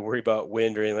indoors. You don't have to worry about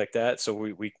wind or anything like that. So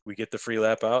we get the free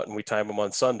lap out and we time them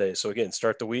on Sunday. So again,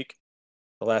 start the week.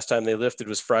 The last time they lifted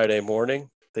was Friday morning.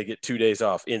 They get 2 days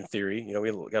off in theory.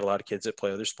 We got a lot of kids that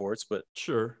play other sports, but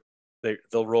Sure.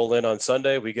 they'll roll in on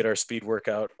Sunday. We get our speed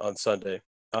workout on Sunday.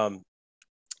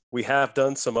 We have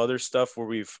done some other stuff where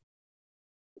we've,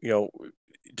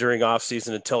 during off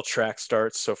season until track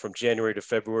starts. So from January to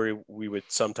February, we would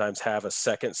sometimes have a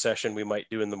second session we might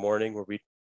do in the morning where we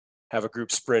have a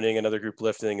group sprinting, another group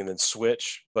lifting, and then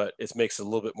switch. But it makes it a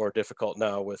little bit more difficult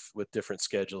now with different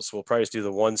schedules. So we'll probably just do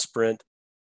the one sprint.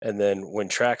 And then when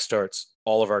track starts,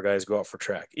 all of our guys go out for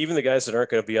track. Even the guys that aren't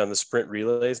going to be on the sprint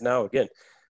relays now, again,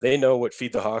 they know what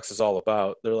Feed the Hawks is all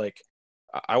about. They're like,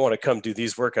 I want to come do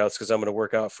these workouts because I'm going to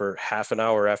work out for half an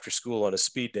hour after school on a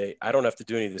speed day. I don't have to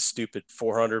do any of this stupid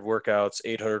 400 workouts,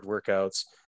 800 workouts.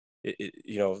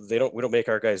 We don't make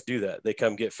our guys do that. They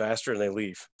come get faster and they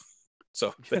leave.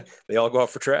 So they all go out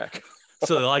for track.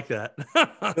 So they like that.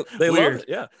 They Weird.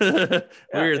 love it. Yeah.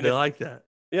 Weird. They like that.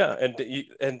 Yeah.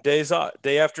 And days off,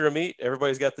 day after a meet,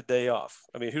 everybody's got the day off.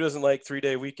 I mean, who doesn't like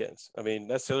 3-day weekends? I mean,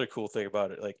 that's the other cool thing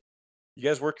about it. Like, you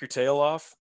guys work your tail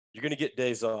off, you're going to get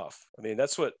days off. I mean,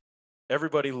 that's what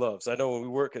everybody loves. I know when we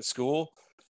work at school,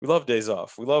 we love days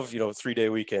off. We love, 3-day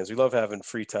weekends. We love having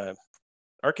free time.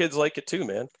 Our kids like it too,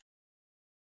 man.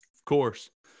 Of course.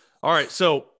 All right.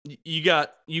 So you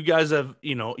guys have,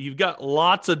 you've got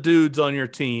lots of dudes on your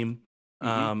team.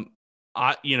 Mm-hmm.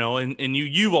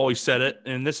 You've always said it,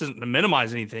 and this isn't to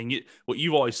minimize anything. What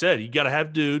you've always said, you got to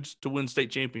have dudes to win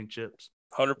state championships.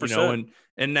 100%.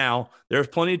 And now there's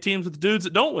plenty of teams with dudes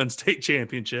that don't win state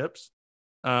championships.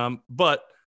 But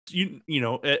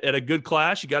at a good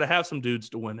class, you got to have some dudes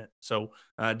to win it. So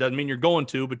it doesn't mean you're going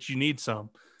to, but you need some.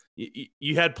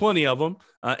 You had plenty of them.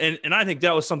 And I think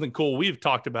that was something cool we've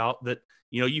talked about, that,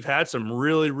 you've had some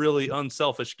really, really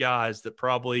unselfish guys that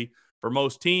probably for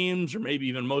most teams or maybe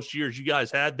even most years you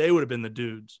guys had, they would have been the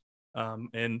dudes.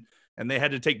 And they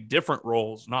had to take different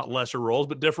roles, not lesser roles,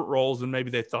 but different roles than maybe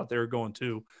they thought they were going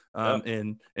to,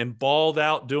 and balled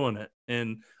out doing it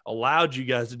and allowed you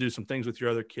guys to do some things with your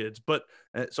other kids. But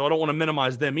so I don't want to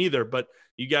minimize them either, but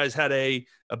you guys had a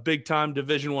big time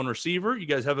Division I receiver. You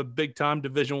guys have a big time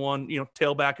Division I,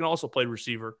 tailback, and also played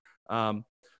receiver. And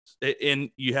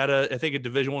you had I think a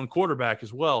Division I quarterback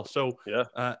as well. So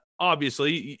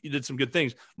obviously you did some good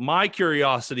things. My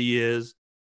curiosity is,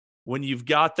 when you've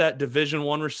got that Division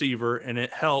I receiver, and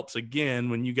it helps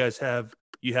again when you guys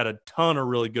you had a ton of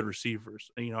really good receivers.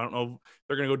 I don't know if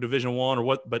they're going to go Division I or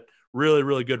what, but really,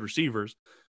 really good receivers.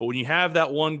 But when you have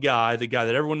that one guy, the guy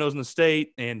that everyone knows in the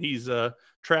state, and he's a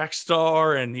track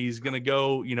star, and he's going to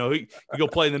go, he go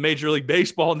play in the Major League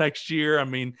Baseball next year. I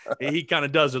mean, he kind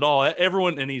of does it all.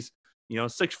 Everyone, and he's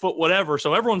 6 foot whatever,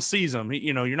 so everyone sees him.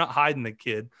 You're not hiding the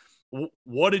kid.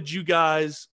 What did you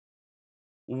guys?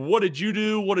 What did you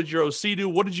do? What did your OC do?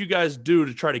 What did you guys do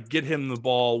to try to get him the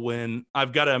ball, when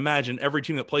I've got to imagine every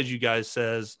team that plays you guys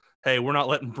says, hey, we're not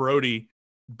letting Brody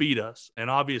beat us? And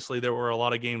obviously there were a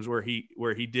lot of games where he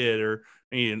did, or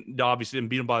he obviously didn't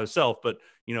beat him by himself, but,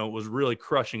 was really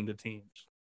crushing the teams.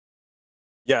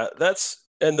 Yeah,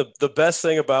 and the best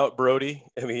thing about Brody,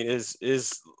 I mean,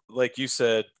 is like you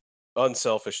said,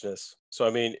 unselfishness. So,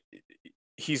 I mean,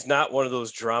 he's not one of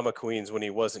those drama queens when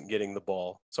he wasn't getting the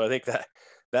ball. So I think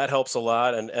that helps a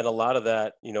lot. And a lot of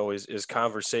that, is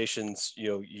conversations,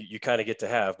 you kind of get to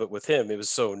have. But with him, it was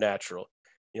so natural.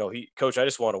 Coach, I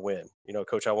just want to win.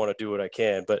 Coach, I want to do what I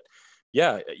can. But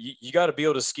yeah, you got to be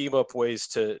able to scheme up ways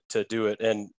to do it.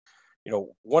 And,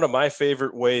 one of my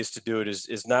favorite ways to do it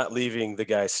is not leaving the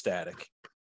guy static.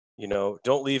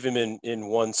 Don't leave him in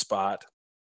one spot.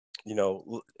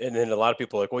 And then a lot of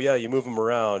people are like, well, yeah, you move them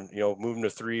around, move them to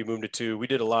 3, move them to 2. We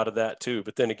did a lot of that too.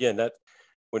 But then again, that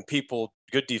when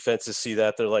good defenses see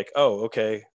that, they're like, oh,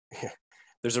 okay,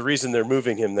 there's a reason they're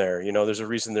moving him there. There's a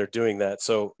reason they're doing that.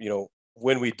 So,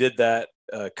 when we did that,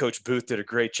 Coach Booth did a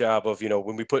great job of,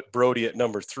 when we put Brody at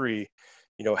number 3,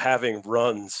 having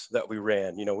runs that we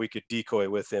ran, we could decoy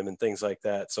with him and things like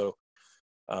that. So,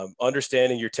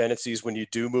 understanding your tendencies when you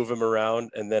do move him around.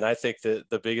 And then I think that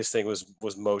the biggest thing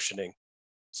was motioning.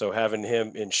 So having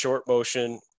him in short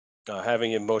motion,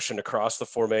 having him motion across the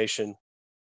formation,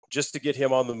 just to get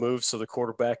him on the move so the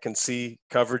quarterback can see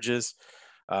coverages,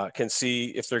 can see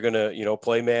if they're going to,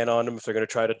 play man on him, if they're going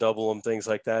to try to double him, things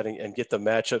like that, and get the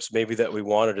matchups maybe that we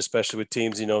wanted, especially with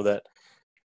teams, that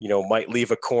might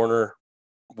leave a corner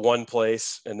one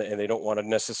place and they don't want to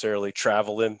necessarily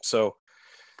travel him. So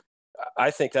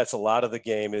I think that's a lot of the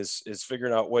game is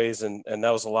figuring out ways, and that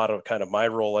was a lot of kind of my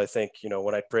role. I think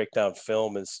when I break down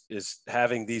film is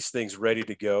having these things ready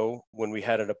to go when we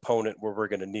had an opponent where we're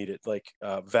going to need it. Like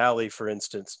Valley, for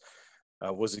instance,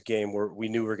 was a game where we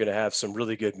knew we were going to have some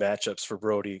really good matchups for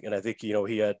Brody, and I think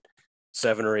he had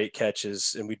 7 or 8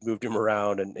 catches, and we'd moved him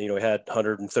around, and he had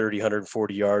 130,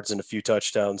 140 yards and a few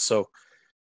touchdowns. So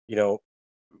you know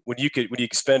when you could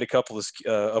spend a couple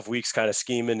of weeks kind of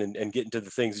scheming and getting to the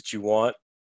things that you want,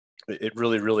 it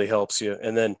really really helps you.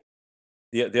 And then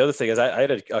the other thing is I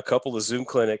had a couple of Zoom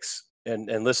clinics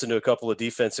and listened to a couple of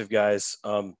defensive guys.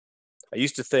 I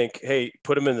used to think, hey,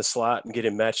 put him in the slot and get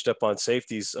him matched up on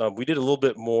safeties. We did a little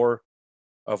bit more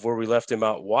of where we left him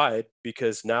out wide,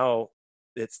 because now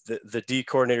it's the D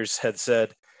coordinators had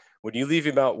said, when you leave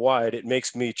him out wide, it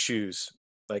makes me choose.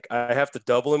 Like I have to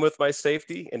double him with my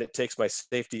safety, and it takes my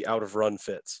safety out of run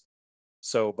fits.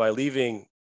 So by leaving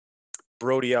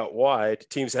Brody out wide,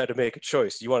 teams had to make a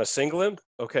choice. Do you want to single him?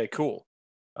 Okay, cool.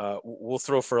 We'll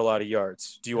throw for a lot of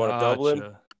yards. Do you want to double him?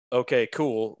 Gotcha. Okay,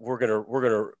 cool. We're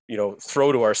gonna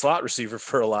throw to our slot receiver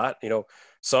for a lot.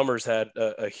 Summers had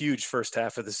a huge first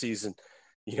half of the season.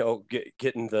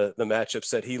 Getting the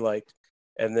matchups that he liked.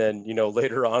 And then,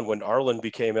 later on when Arlen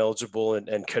became eligible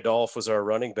and Kadolf was our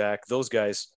running back, those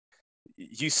guys,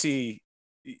 you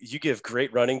give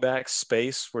great running backs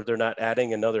space where they're not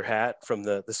adding another hat from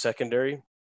the secondary.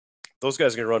 Those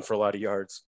guys are going to run for a lot of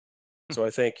yards. So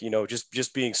I think,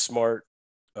 just being smart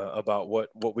about what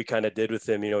we kind of did with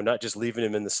him, not just leaving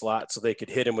him in the slot so they could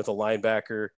hit him with a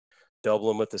linebacker, double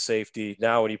him with the safety.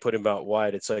 Now, when you put him out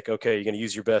wide, it's like, okay, you're going to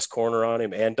use your best corner on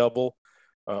him and double,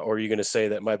 or you're going to say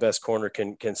that my best corner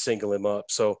can single him up.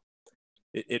 So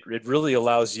it really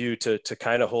allows you to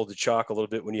kind of hold the chalk a little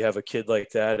bit when you have a kid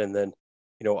like that. And then,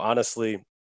 honestly,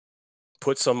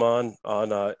 put some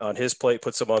on his plate,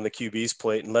 put some on the QB's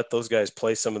plate, and let those guys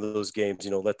play some of those games.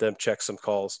 Let them check some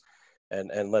calls,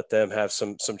 and let them have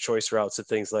some choice routes and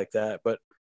things like that. But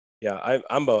yeah,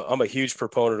 I'm a huge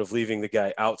proponent of leaving the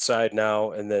guy outside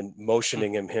now and then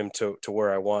motioning him to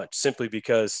where I want, simply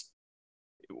because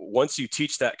once you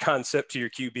teach that concept to your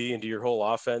QB and to your whole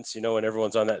offense, and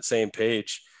everyone's on that same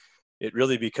page, it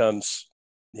really becomes,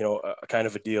 a kind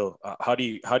of a deal. How do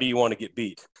you want to get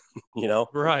beat?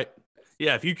 Right.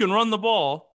 Yeah. If you can run the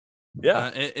ball, Yeah.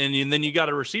 And then you got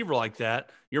a receiver like that,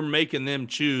 you're making them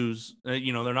choose.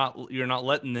 You're not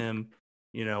letting them,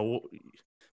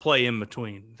 play in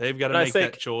between. They've got to make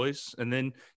that choice. And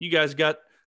then you guys got,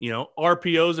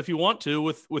 RPOs if you want to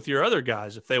with your other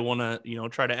guys if they want to,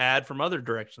 try to add from other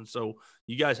directions. So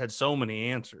you guys had so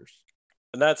many answers.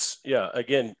 And that's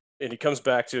again, and it comes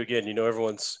back to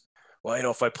everyone's,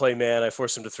 well, if I play man, I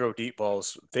force him to throw deep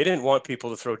balls. They didn't want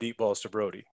people to throw deep balls to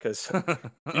Brody, because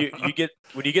you get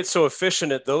when you get so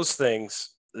efficient at those things,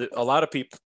 a lot of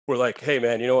people were like, hey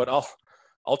man, you know what?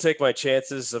 I'll take my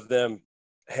chances of them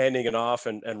handing it off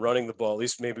and running the ball. At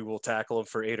least maybe we'll tackle them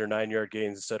for 8 or 9 yard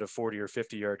gains instead of 40 or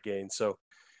 50-yard gains. So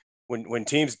when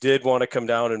teams did want to come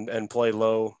down and play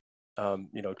low,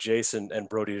 Jason and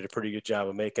Brody did a pretty good job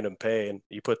of making them pay. And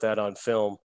you put that on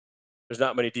film. There's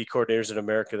not many D coordinators in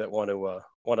America that want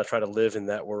to try to live in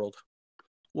that world.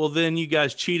 Well, then you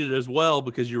guys cheated as well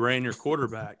because you ran your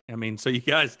quarterback. I mean, so you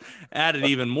guys added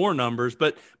even more numbers.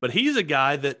 But he's a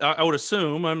guy that I would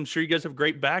assume, I'm sure you guys have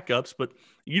great backups, but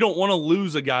you don't want to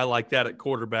lose a guy like that at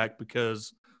quarterback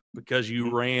because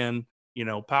you ran,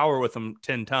 power with him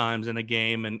 10 times in a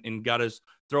game and got his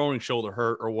throwing shoulder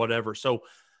hurt or whatever. So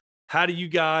how do you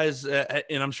guys,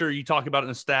 and I'm sure you talk about it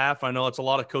in staff, I know it's a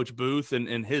lot of Coach Booth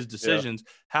and his decisions.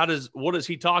 Yeah. What does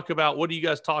he talk about? What do you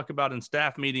guys talk about in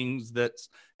staff meetings that's,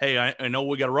 hey, I know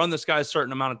we got to run this guy a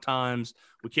certain amount of times.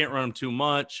 We can't run him too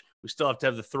much. We still have to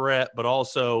have the threat, but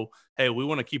also, hey, we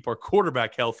want to keep our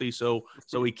quarterback healthy so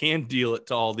we can deal it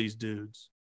to all these dudes.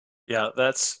 Yeah,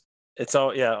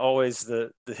 always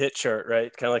the hit chart,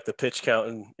 right? Kind of like the pitch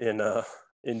count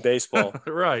in baseball.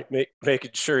 Right.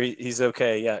 Making sure he's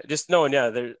okay. Yeah. Just knowing,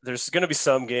 there's going to be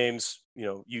some games,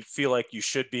 you feel like you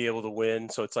should be able to win.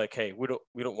 So it's like, hey, we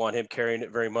don't want him carrying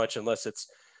it very much unless it's,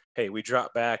 hey, we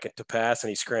drop back to pass and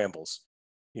he scrambles.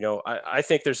 I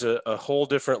think there's a whole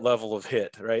different level of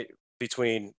hit, right?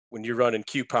 Between when you're running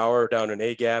Q power down an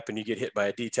A gap and you get hit by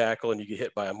a D tackle and you get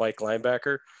hit by a Mike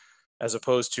linebacker, as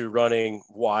opposed to running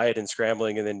wide and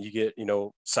scrambling and then you get,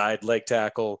 side leg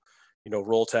tackle,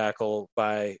 roll tackle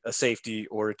by a safety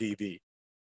or a DB.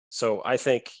 So I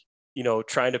think,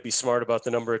 trying to be smart about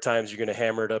the number of times you're going to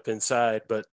hammer it up inside,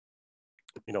 but,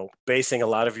 basing a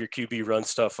lot of your QB run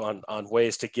stuff on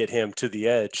ways to get him to the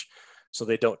edge so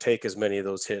they don't take as many of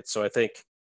those hits. So I think,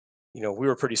 we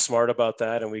were pretty smart about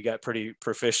that, and we got pretty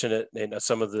proficient in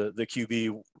some of the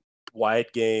QB wide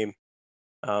game.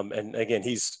 And again,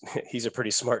 he's he's a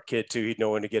pretty smart kid too. He'd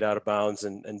know when to get out of bounds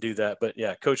and do that. But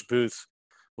yeah, Coach Booth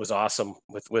was awesome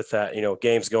with that.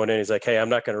 Games going in, he's like, hey, I'm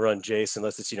not going to run Jace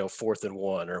unless it's 4th and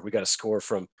 1, or we got to score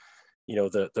from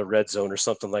the red zone or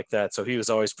something like that. So he was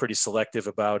always pretty selective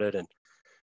about it. And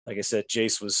like I said,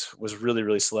 Jace was really,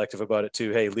 really selective about it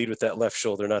too. Hey, lead with that left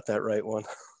shoulder, not that right one.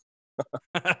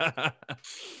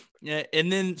 Yeah,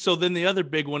 and then the other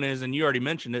big one is, and you already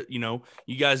mentioned it,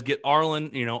 you guys get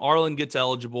Arlen, Arlen gets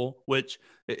eligible, which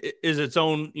is its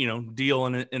own, deal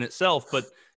in itself. But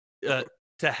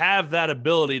to have that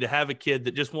ability to have a kid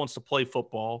that just wants to play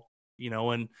football,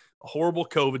 and a horrible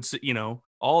COVID,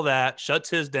 all that shuts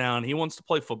his down. He wants to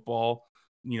play football,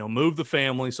 move the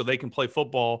family so they can play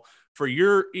football for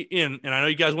and I know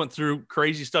you guys went through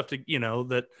crazy stuff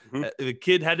that the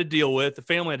kid had to deal with, the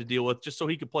family had to deal with, just so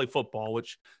he could play football,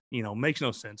 which, makes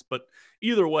no sense. But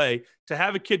either way, to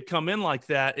have a kid come in like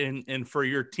that and for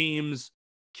your team's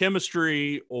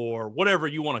chemistry or whatever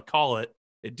you want to call it,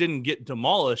 it didn't get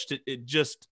demolished. It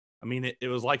just, it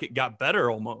was like it got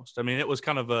better almost. It was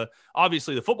kind of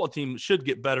obviously the football team should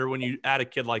get better when you add a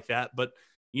kid like that, but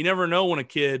you never know when a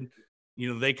kid,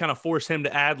 they kind of force him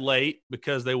to add late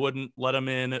because they wouldn't let him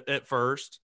in at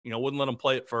first, wouldn't let him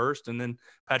play at first. And then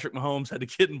Patrick Mahomes had to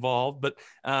get involved, but,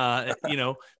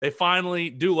 they finally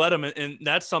do let him. And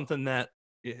that's something that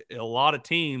a lot of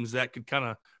teams that could kind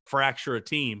of fracture a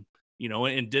team,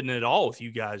 and didn't at all with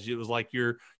you guys. It was like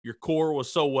your core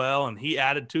was so well, and he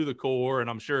added to the core.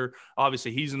 And I'm sure,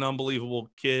 obviously, he's an unbelievable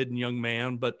kid and young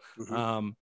man, but,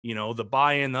 the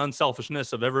buy-in, the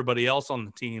unselfishness of everybody else on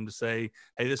the team to say,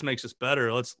 hey, this makes us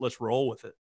better. Let's roll with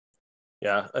it.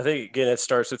 Yeah, I think again it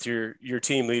starts with your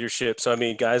team leadership. So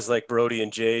guys like Brody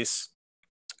and Jace,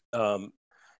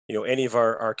 any of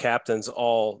our captains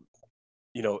all,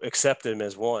 accept him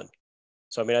as one.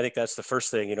 So I think that's the first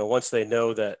thing. Once they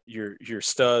know that your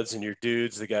studs and your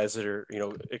dudes, the guys that are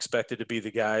expected to be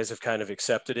the guys, have kind of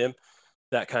accepted him,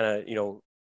 that kind of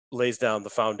lays down the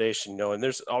foundation. And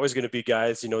there's always going to be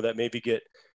guys that maybe get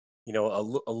a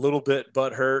little bit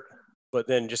butthurt, but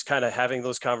then just kind of having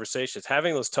those conversations,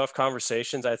 having those tough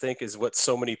conversations, I think is what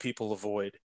so many people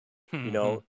avoid.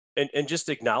 And just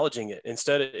acknowledging it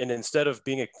instead of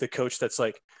being the coach that's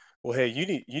like, well, hey, you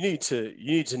need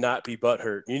to not be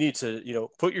butthurt. You need to,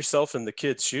 put yourself in the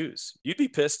kid's shoes. You'd be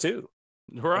pissed too.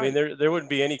 Right. There wouldn't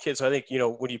be any kids. So I think,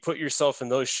 when you put yourself in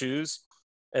those shoes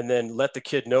and then let the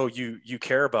kid know you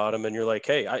care about him, and you're like,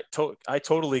 hey, I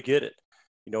totally get it.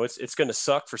 It's going to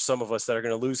suck for some of us that are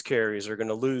going to lose carries, or going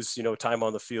to lose, time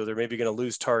on the field, or maybe going to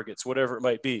lose targets, whatever it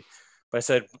might be. But I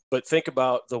said, but think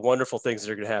about the wonderful things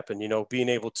that are going to happen, being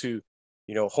able to,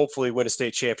 hopefully win a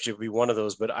state championship would be one of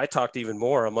those. But I talked even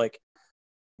more. I'm like,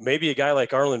 maybe a guy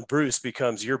like Arlen Bruce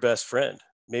becomes your best friend.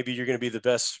 Maybe you're going to be the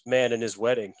best man in his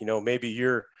wedding. Maybe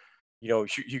you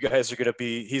guys are going to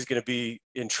be, he's going to be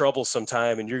in trouble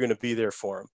sometime and you're going to be there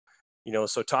for him.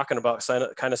 So talking about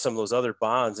kind of some of those other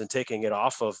bonds and taking it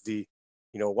off of the,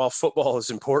 while football is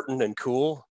important and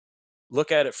cool,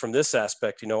 look at it from this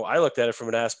aspect. I looked at it from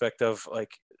an aspect of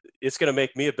like, it's going to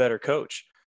make me a better coach,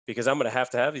 because I'm going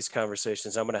to have these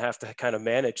conversations. I'm going to have to kind of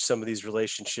manage some of these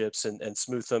relationships and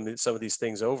smooth some of these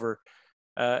things over.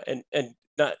 And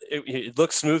not, it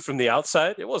looks smooth from the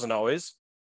outside. It wasn't always,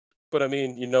 but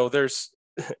there's,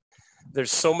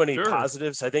 there's so many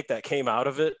positives, I think, that came out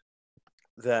of it,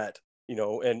 that,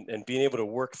 and being able to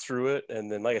work through it.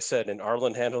 And then, like I said, and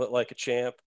Arlen handled it like a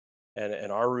champ,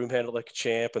 and our room handled it like a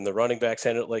champ, and the running backs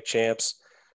handled it like champs,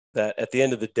 that at the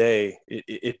end of the day,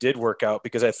 it did work out,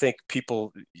 because I think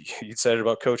people, you said it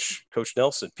about Coach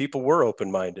Nelson, people were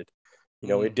open-minded.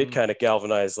 It did kind of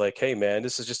galvanize, like, hey man,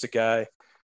 this is just a guy,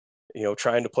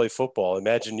 trying to play football.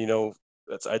 Imagine,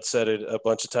 I'd said it a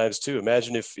bunch of times too.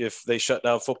 Imagine if they shut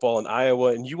down football in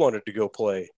Iowa and you wanted to go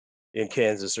play in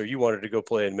Kansas, or you wanted to go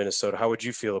play in Minnesota. How would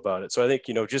you feel about it? So I think,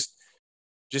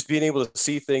 just being able to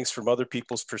see things from other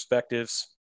people's perspectives,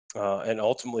 and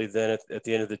ultimately then at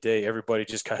the end of the day, everybody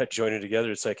just kind of joining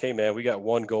together. It's like, hey man, we got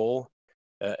one goal,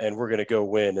 and we're going to go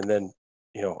win. And then,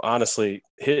 honestly,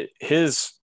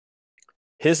 his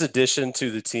addition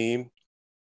to the team,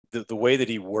 the way that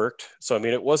he worked. So,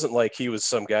 it wasn't like he was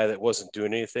some guy that wasn't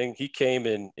doing anything. He came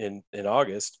in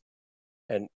August,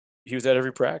 and he was at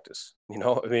every practice.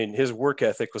 His work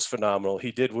ethic was phenomenal.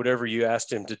 He did whatever you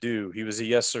asked him to do. He was a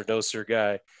yes sir, no sir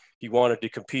guy. He wanted to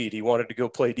compete. He wanted to go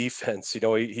play defense.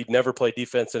 He'd never played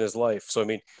defense in his life. So,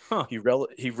 he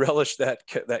relished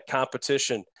that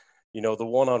competition, the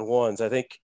one-on-ones. I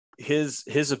think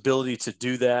his ability to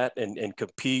do that and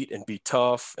compete and be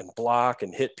tough and block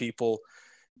and hit people,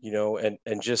 and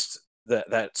just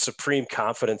that supreme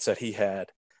confidence that he had,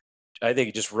 I think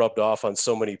it just rubbed off on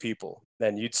so many people.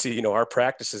 And you'd see, our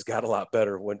practices got a lot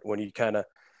better when he kind of,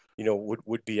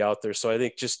 would be out there. So I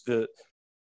think just the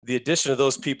addition of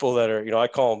those people that are, I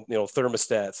call them,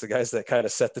 thermostats, the guys that kind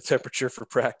of set the temperature for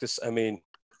practice. I mean,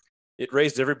 it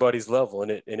raised everybody's level,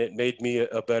 and it made me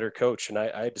a better coach. And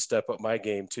I had to step up my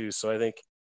game too. So I think,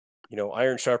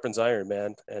 iron sharpens iron,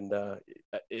 man. And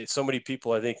so many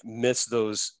people, I think, miss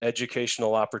those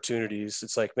educational opportunities.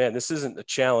 It's like, man, this isn't a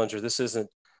challenge, or this isn't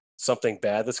something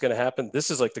bad that's going to happen.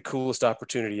 This is like the coolest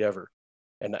opportunity ever.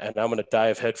 And I'm going to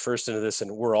dive headfirst into this,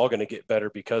 and we're all going to get better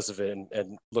because of it.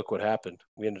 And look what happened.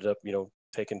 We ended up,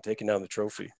 taking down the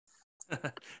trophy.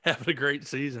 Having a great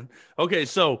season. Okay,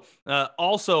 so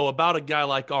also about a guy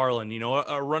like Arlen,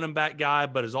 a running back guy,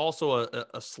 but is also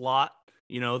a slot,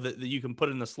 that you can put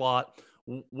in the slot.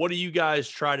 What do you guys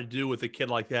try to do with a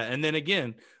kid like that? And then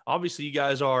again, obviously you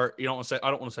guys are, I don't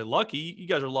want to say lucky. You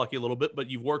guys are lucky a little bit, but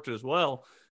you've worked it as well,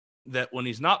 that when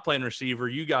he's not playing receiver,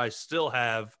 you guys still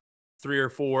have 3 or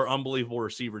 4 unbelievable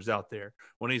receivers out there.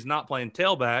 When he's not playing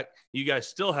tailback, you guys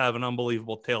still have an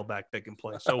unbelievable tailback that can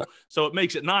play. So it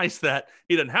makes it nice that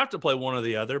he doesn't have to play one or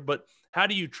the other. But how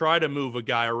do you try to move a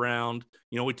guy around?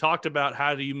 We talked about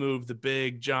how do you move the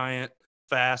big, giant,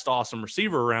 fast, awesome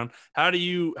receiver around. How do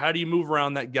you move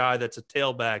around that guy that's a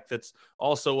tailback, that's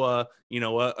also a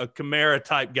Kamara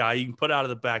type guy you can put out of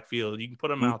the backfield, you can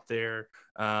put him out there.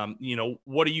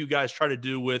 What do you guys try to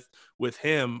do with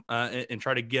him and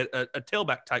try to get a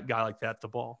tailback type guy like that the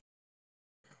ball?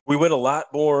 We went a lot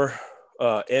more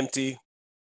empty,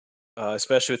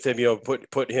 especially with him.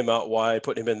 Putting him out wide,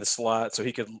 putting him in the slot so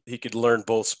he could learn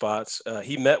both spots.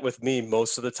 He met with me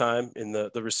most of the time in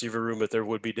the receiver room, but there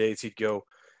would be days he'd go,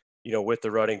 with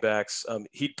the running backs.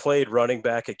 He'd played running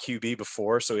back at QB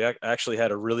before, so he actually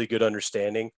had a really good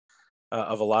understanding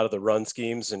of a lot of the run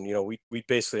schemes. And, we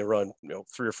basically run,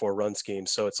 3 or 4 run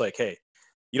schemes. So it's like, hey,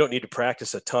 you don't need to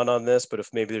practice a ton on this, but if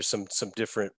maybe there's some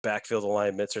different backfield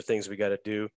alignments or things we got to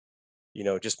do,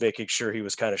 just making sure he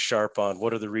was kind of sharp on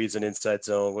what are the reads in inside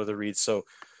zone, what are the reads. So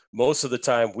most of the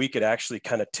time we could actually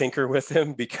kind of tinker with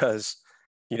him because,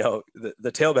 the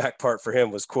tailback part for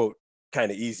him was, quote,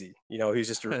 kind of easy. He's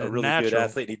just a really good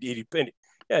athlete.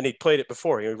 And he played it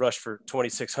before. He rushed for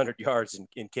 2,600 yards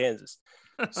in Kansas.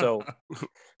 So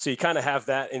you kind of have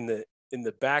that in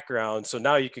the background. So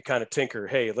now you can kind of tinker.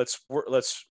 Hey, let's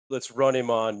run him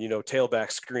on,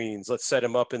 tailback screens. Let's set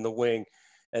him up in the wing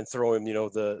and throw him,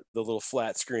 the little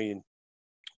flat screen.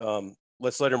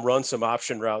 Let's let him run some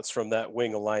option routes from that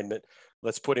wing alignment.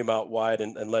 Let's put him out wide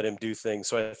and let him do things.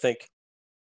 So I think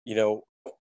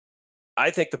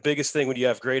the biggest thing when you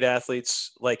have great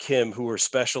athletes like him who are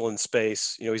special in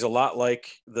space, he's a lot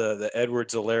like the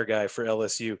Edwards-Helaire guy for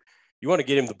LSU. You want to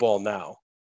get him the ball now,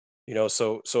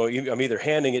 so I'm either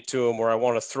handing it to him, or I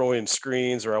want to throw him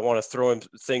screens, or I want to throw him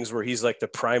things where he's like the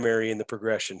primary in the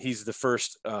progression. He's the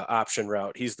first option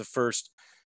route. He's the first,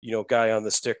 guy on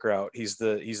the stick route. He's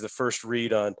the first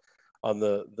read on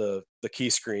the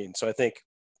key screen. So I think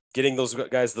getting those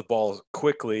guys the ball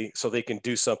quickly so they can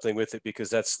do something with it, because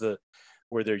that's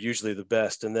where they're usually the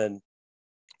best. And then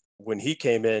when he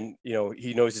came in,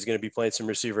 he knows he's going to be playing some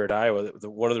receiver at Iowa.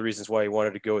 One of the reasons why he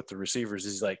wanted to go with the receivers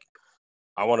is like,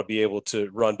 I want to be able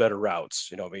to run better routes.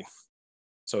 You know what I mean?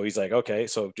 So he's like, okay,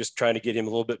 so just trying to get him a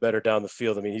little bit better down the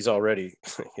field. I mean, he's already,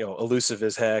 elusive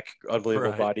as heck,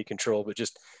 unbelievable body control, but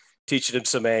just teaching him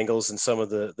some angles and some of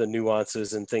the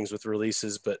nuances and things with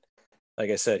releases. But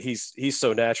like I said, he's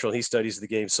so natural. He studies the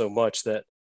game so much that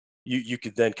you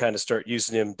could then kind of start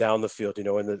using him down the field. In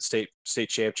the state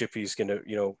championship, he's going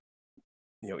to,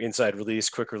 inside release,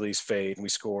 quick release, fade, and we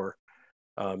score.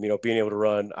 Being able to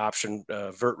run option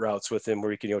vert routes with him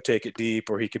where he can, take it deep,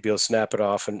 or he could be able to snap it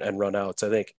off and run out. So I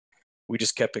think we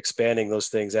just kept expanding those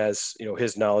things as,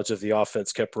 his knowledge of the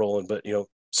offense kept rolling. But,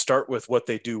 start with what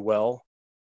they do well,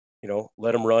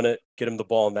 let them run it, get him the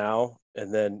ball now.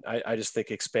 And then I just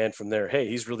think expand from there. Hey,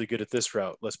 he's really good at this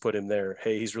route. Let's put him there.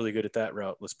 Hey, he's really good at that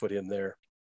route. Let's put him there.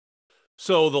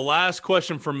 So the last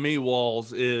question from me,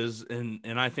 Walls, is, and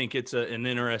I think it's an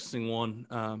interesting one,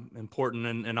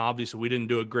 important, and obviously we didn't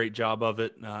do a great job of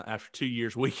it. After 2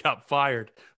 years, we got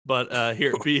fired. But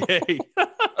here at BA,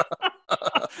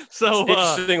 so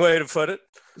interesting way to put it.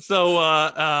 So,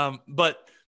 but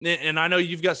and I know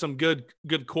you've got some good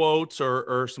quotes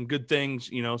or some good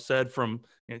things said from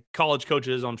college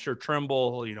coaches. I'm sure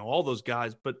Trimble, all those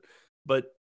guys, but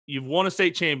you've won a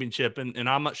state championship, and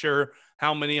I'm not sure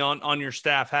how many on your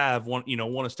staff have won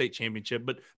a state championship,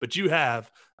 but you have.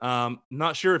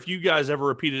 Not sure if you guys ever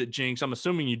repeated at Jinx. I'm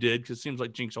assuming you did, because it seems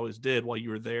like Jinx always did while you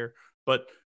were there. But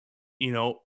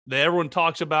everyone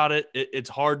talks about it. It's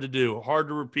hard to do, hard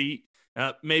to repeat.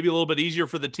 Maybe a little bit easier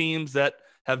for the teams that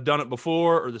have done it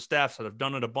before, or the staffs that have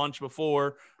done it a bunch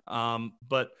before.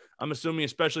 But I'm assuming,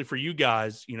 especially for you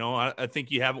guys, I think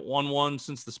you haven't won one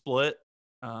since the split.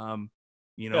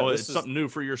 It's something new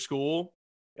for your school.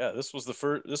 Yeah, this was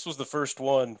the first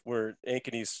one where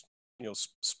Ankeny's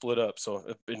split up. So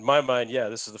in my mind, yeah,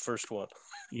 this is the first one.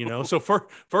 So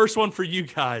first one for you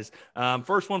guys.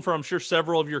 First one for, I'm sure,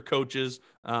 several of your coaches.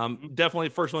 Definitely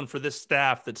first one for this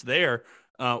staff that's there.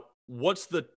 What's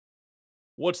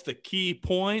the key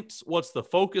points? What's the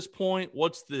focus point?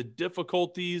 What's the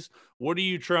difficulties? What are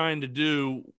you trying to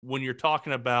do when you're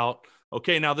talking about,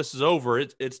 okay, now this is over,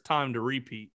 it's time to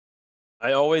repeat?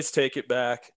 I always take it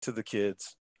back to the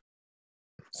kids.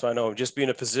 So I know, just being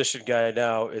a position guy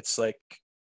now, it's like,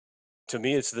 to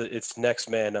me, it's next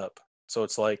man up. So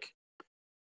it's like,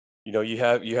 you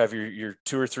have your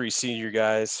 2 or 3 senior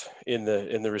guys in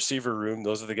the receiver room.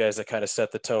 Those are the guys that kind of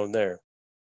set the tone there.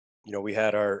 I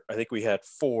think we had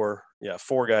 4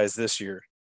 guys this year.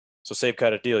 So same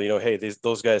kind of deal, hey,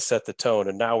 those guys set the tone,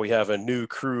 and now we have a new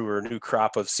crew or a new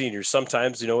crop of seniors.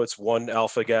 Sometimes, it's 1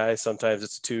 alpha guy, sometimes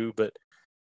it's 2, but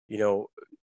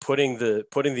putting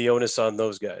the onus on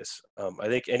those guys. I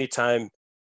think anytime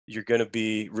you're going to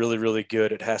be really, really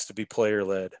good, it has to be player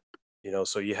led,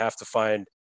 so you have to find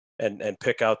and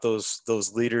pick out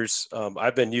those leaders.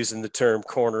 I've been using the term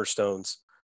cornerstones.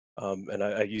 And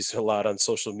I use it a lot on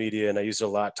social media, and I use it a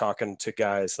lot talking to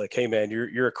guys like, hey man,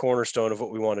 you're a cornerstone of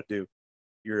what we want to do.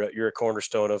 You're a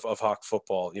cornerstone of Hawk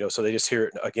football, so they just hear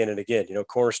it again and again,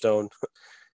 cornerstone,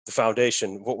 the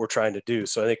foundation, what we're trying to do.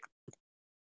 So I think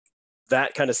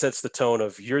that kind of sets the tone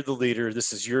of, you're the leader.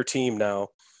 This is your team now.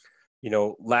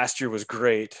 Last year was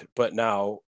great, but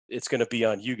now it's going to be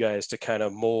on you guys to kind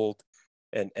of mold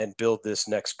and build this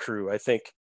next crew. I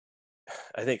think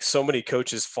so many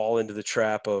coaches fall into the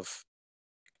trap of,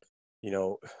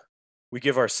 we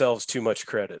give ourselves too much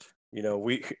credit.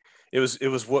 It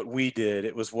was what we did.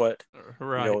 It was what,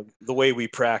 right. The way we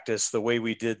practiced, the way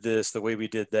we did this, the way we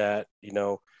did that,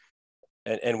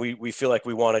 and we feel like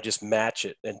we want to just match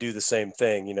it and do the same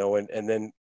thing, and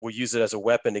then we'll use it as a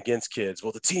weapon against kids.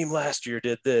 Well, the team last year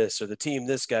did this, or the team,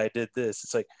 this guy did this.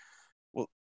 It's like, well,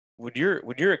 when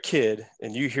you're a kid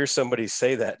and you hear somebody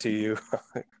say that to you,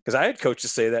 because I had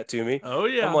coaches say that to me. Oh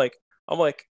yeah. I'm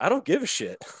like, I don't give a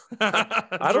shit.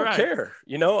 I don't care.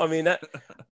 I mean, that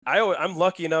I'm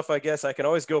lucky enough, I guess I can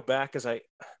always go back, because I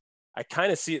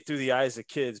kind of see it through the eyes of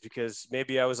kids, because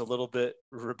maybe I was a little bit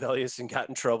rebellious and got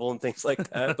in trouble and things like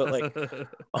that. But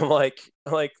I'm like,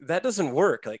 that doesn't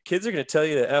work. Like, kids are going to tell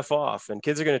you to F off, and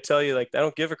kids are going to tell you, like, I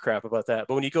don't give a crap about that.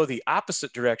 But when you go the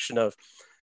opposite direction of,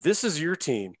 this is your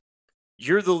team,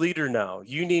 you're the leader now,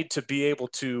 you need to be able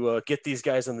to get these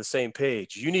guys on the same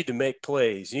page. You need to make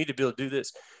plays. You need to be able to do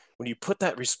this. When you put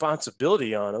that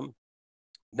responsibility on them,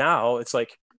 now it's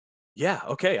like, yeah,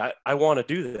 okay, I want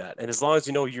to do that. And as long as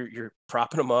you're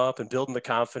propping them up and building the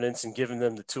confidence and giving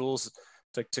them the tools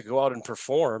to go out and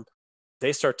perform,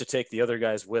 they start to take the other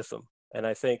guys with them. And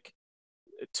I think,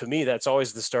 to me, that's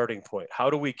always the starting point. How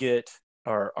do we get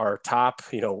our top,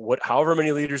 however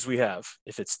many leaders we have?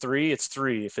 If it's 3, it's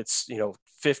 3. If it's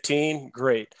 15,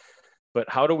 great. But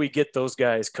how do we get those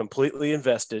guys completely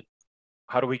invested?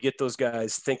 How do we get those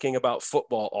guys thinking about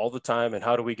football all the time? And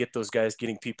how do we get those guys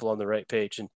getting people on the right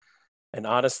page? And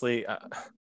honestly,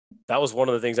 that was one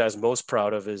of the things I was most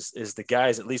proud of, is the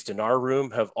guys, at least in our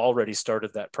room, have already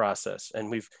started that process.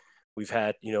 And we've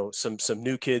had, some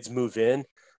new kids move in.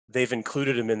 They've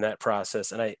included them in that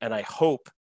process. And I hope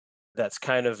that's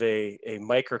kind of a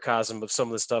microcosm of some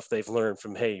of the stuff they've learned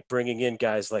from, hey, bringing in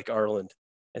guys like Arland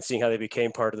and seeing how they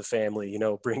became part of the family,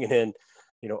 bringing in,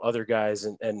 other guys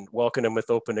and welcoming them with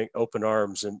open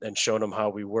arms and showing them how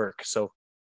we work. So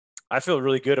I feel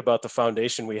really good about the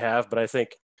foundation we have, but I think,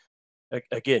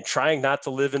 again, trying not to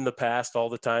live in the past all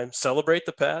the time. Celebrate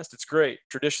the past. It's great.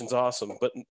 Tradition's awesome,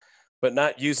 but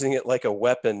not using it like a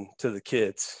weapon to the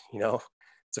kids.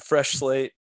 It's a fresh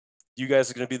slate. You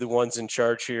guys are going to be the ones in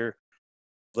charge here.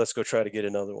 Let's go try to get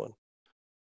another one.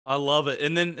 I love it.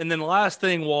 And then the last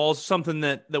thing, Walls, something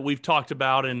that we've talked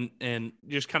about and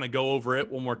just kind of go over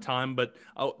it one more time. But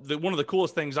one of the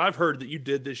coolest things I've heard that you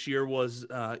did this year was,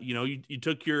 you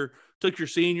took your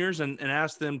seniors and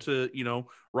asked them to,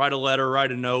 write a letter,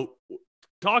 write a note.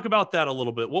 Talk about that a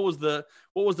little bit. What was the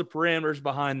parameters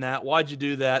behind that? Why'd you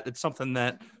do that? It's something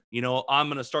that I'm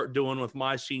going to start doing with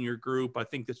my senior group. I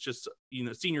think it's just,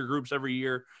 senior groups every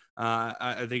year.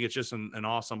 I think it's just an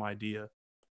awesome idea.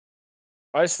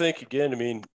 I just think, again, I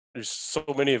mean, there's so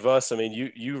many of us. I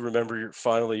mean, you remember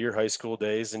finally your high school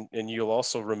days, and you'll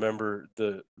also remember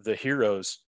the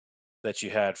heroes that you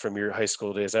had from your high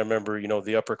school days. I remember, the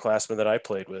upperclassmen that I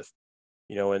played with,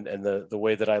 and the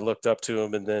way that I looked up to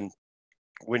them. And then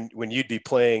when you'd be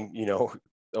playing,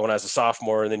 when I was a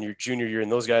sophomore and then your junior year,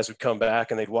 and those guys would come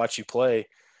back and they'd watch you play,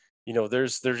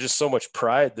 there's just so much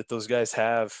pride that those guys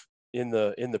have in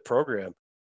the program.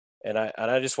 And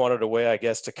I just wanted a way, I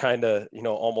guess, to kind of,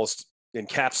 almost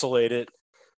encapsulate it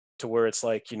to where it's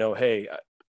like, hey,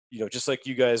 just like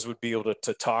you guys would be able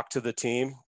to talk to the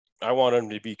team, I want them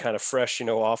to be kind of fresh,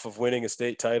 off of winning a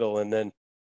state title, and then,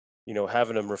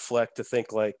 having them reflect to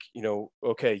think like,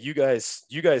 okay, you guys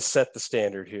set the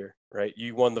standard here, right?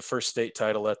 You won the first state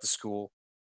title at the school.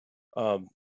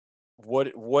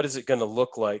 What is it going to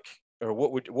look like, or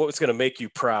what's going to make you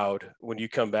proud when you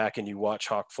come back and you watch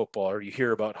Hawk football or you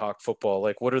hear about Hawk football?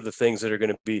 Like, what are the things that are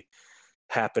going to be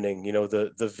happening?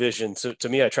 The vision. So to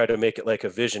me, I try to make it like a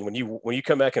vision. When you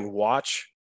come back and watch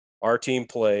our team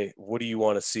play, what do you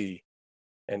want to see?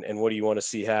 And what do you want to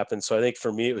see happen? So I think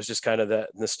for me, it was just kind of that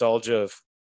nostalgia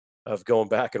of going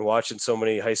back and watching so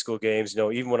many high school games.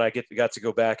 Even when I got to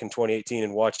go back in 2018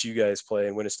 and watch you guys play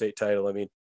and win a state title, I mean,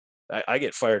 I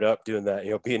get fired up doing that,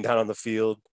 being down on the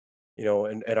field,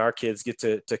 and our kids get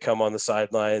to come on the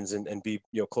sidelines and be,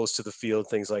 close to the field,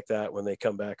 things like that when they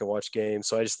come back and watch games.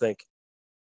 So I just think,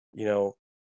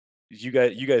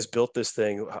 you guys built this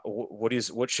thing.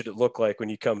 What should it look like when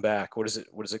you come back? What is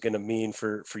it going to mean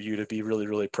for you to be really,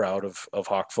 really proud of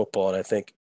Hawk football? And I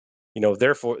think,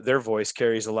 their voice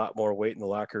carries a lot more weight in the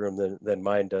locker room than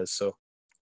mine does. So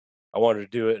I wanted to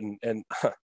do it. And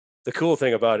the cool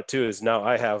thing about it too is now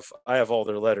I have all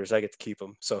their letters. I get to keep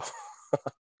them. So,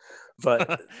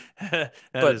 but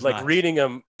like nice. reading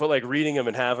them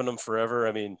and having them forever.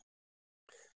 I mean,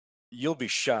 you'll be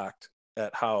shocked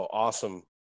at how awesome,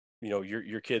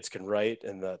 your kids can write,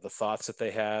 and the thoughts that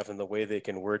they have and the way they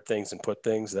can word things and put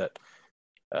things that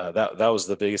was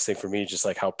the biggest thing for me. Just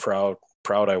like how proud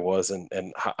I was.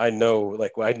 And I know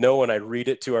when I read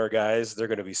it to our guys, they're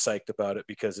going to be psyched about it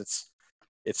because it's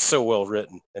so well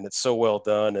written and it's so well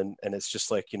done. And it's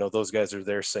just like, those guys are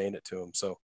there saying it to them.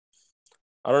 So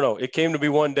I don't know. It came to me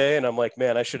one day and I'm like,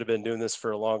 man, I should have been doing this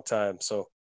for a long time. So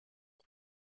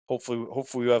hopefully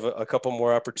we have a couple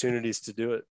more opportunities to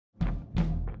do it.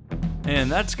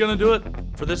 And that's going to do it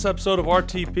for this episode of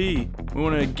RTP. We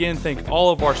want to again thank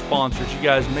all of our sponsors. You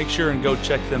guys make sure and go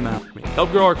check them out. Help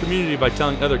grow our community by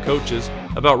telling other coaches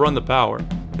about Run the Power.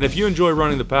 And if you enjoy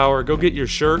running the Power, go get your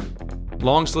shirt,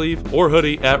 long sleeve, or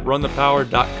hoodie at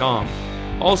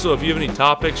runthepower.com. Also, if you have any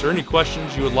topics or any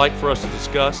questions you would like for us to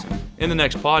discuss in the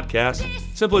next podcast,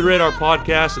 simply rate our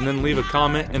podcast and then leave a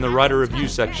comment in the writer review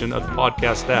section of the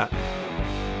podcast app.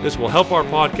 This will help our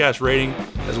podcast rating,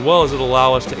 as well as it'll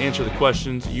allow us to answer the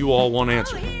questions you all want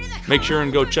answered. Make sure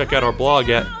and go check out our blog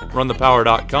at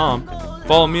runthepower.com.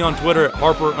 Follow me on Twitter at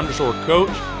Harper_Coach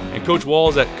and Coach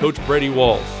Walls at Coach Brady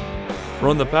Walls.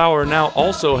 Run the Power now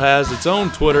also has its own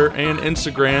Twitter and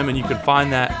Instagram, and you can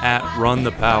find that at Run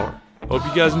the Power. Hope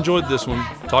you guys enjoyed this one.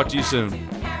 Talk to you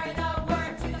soon.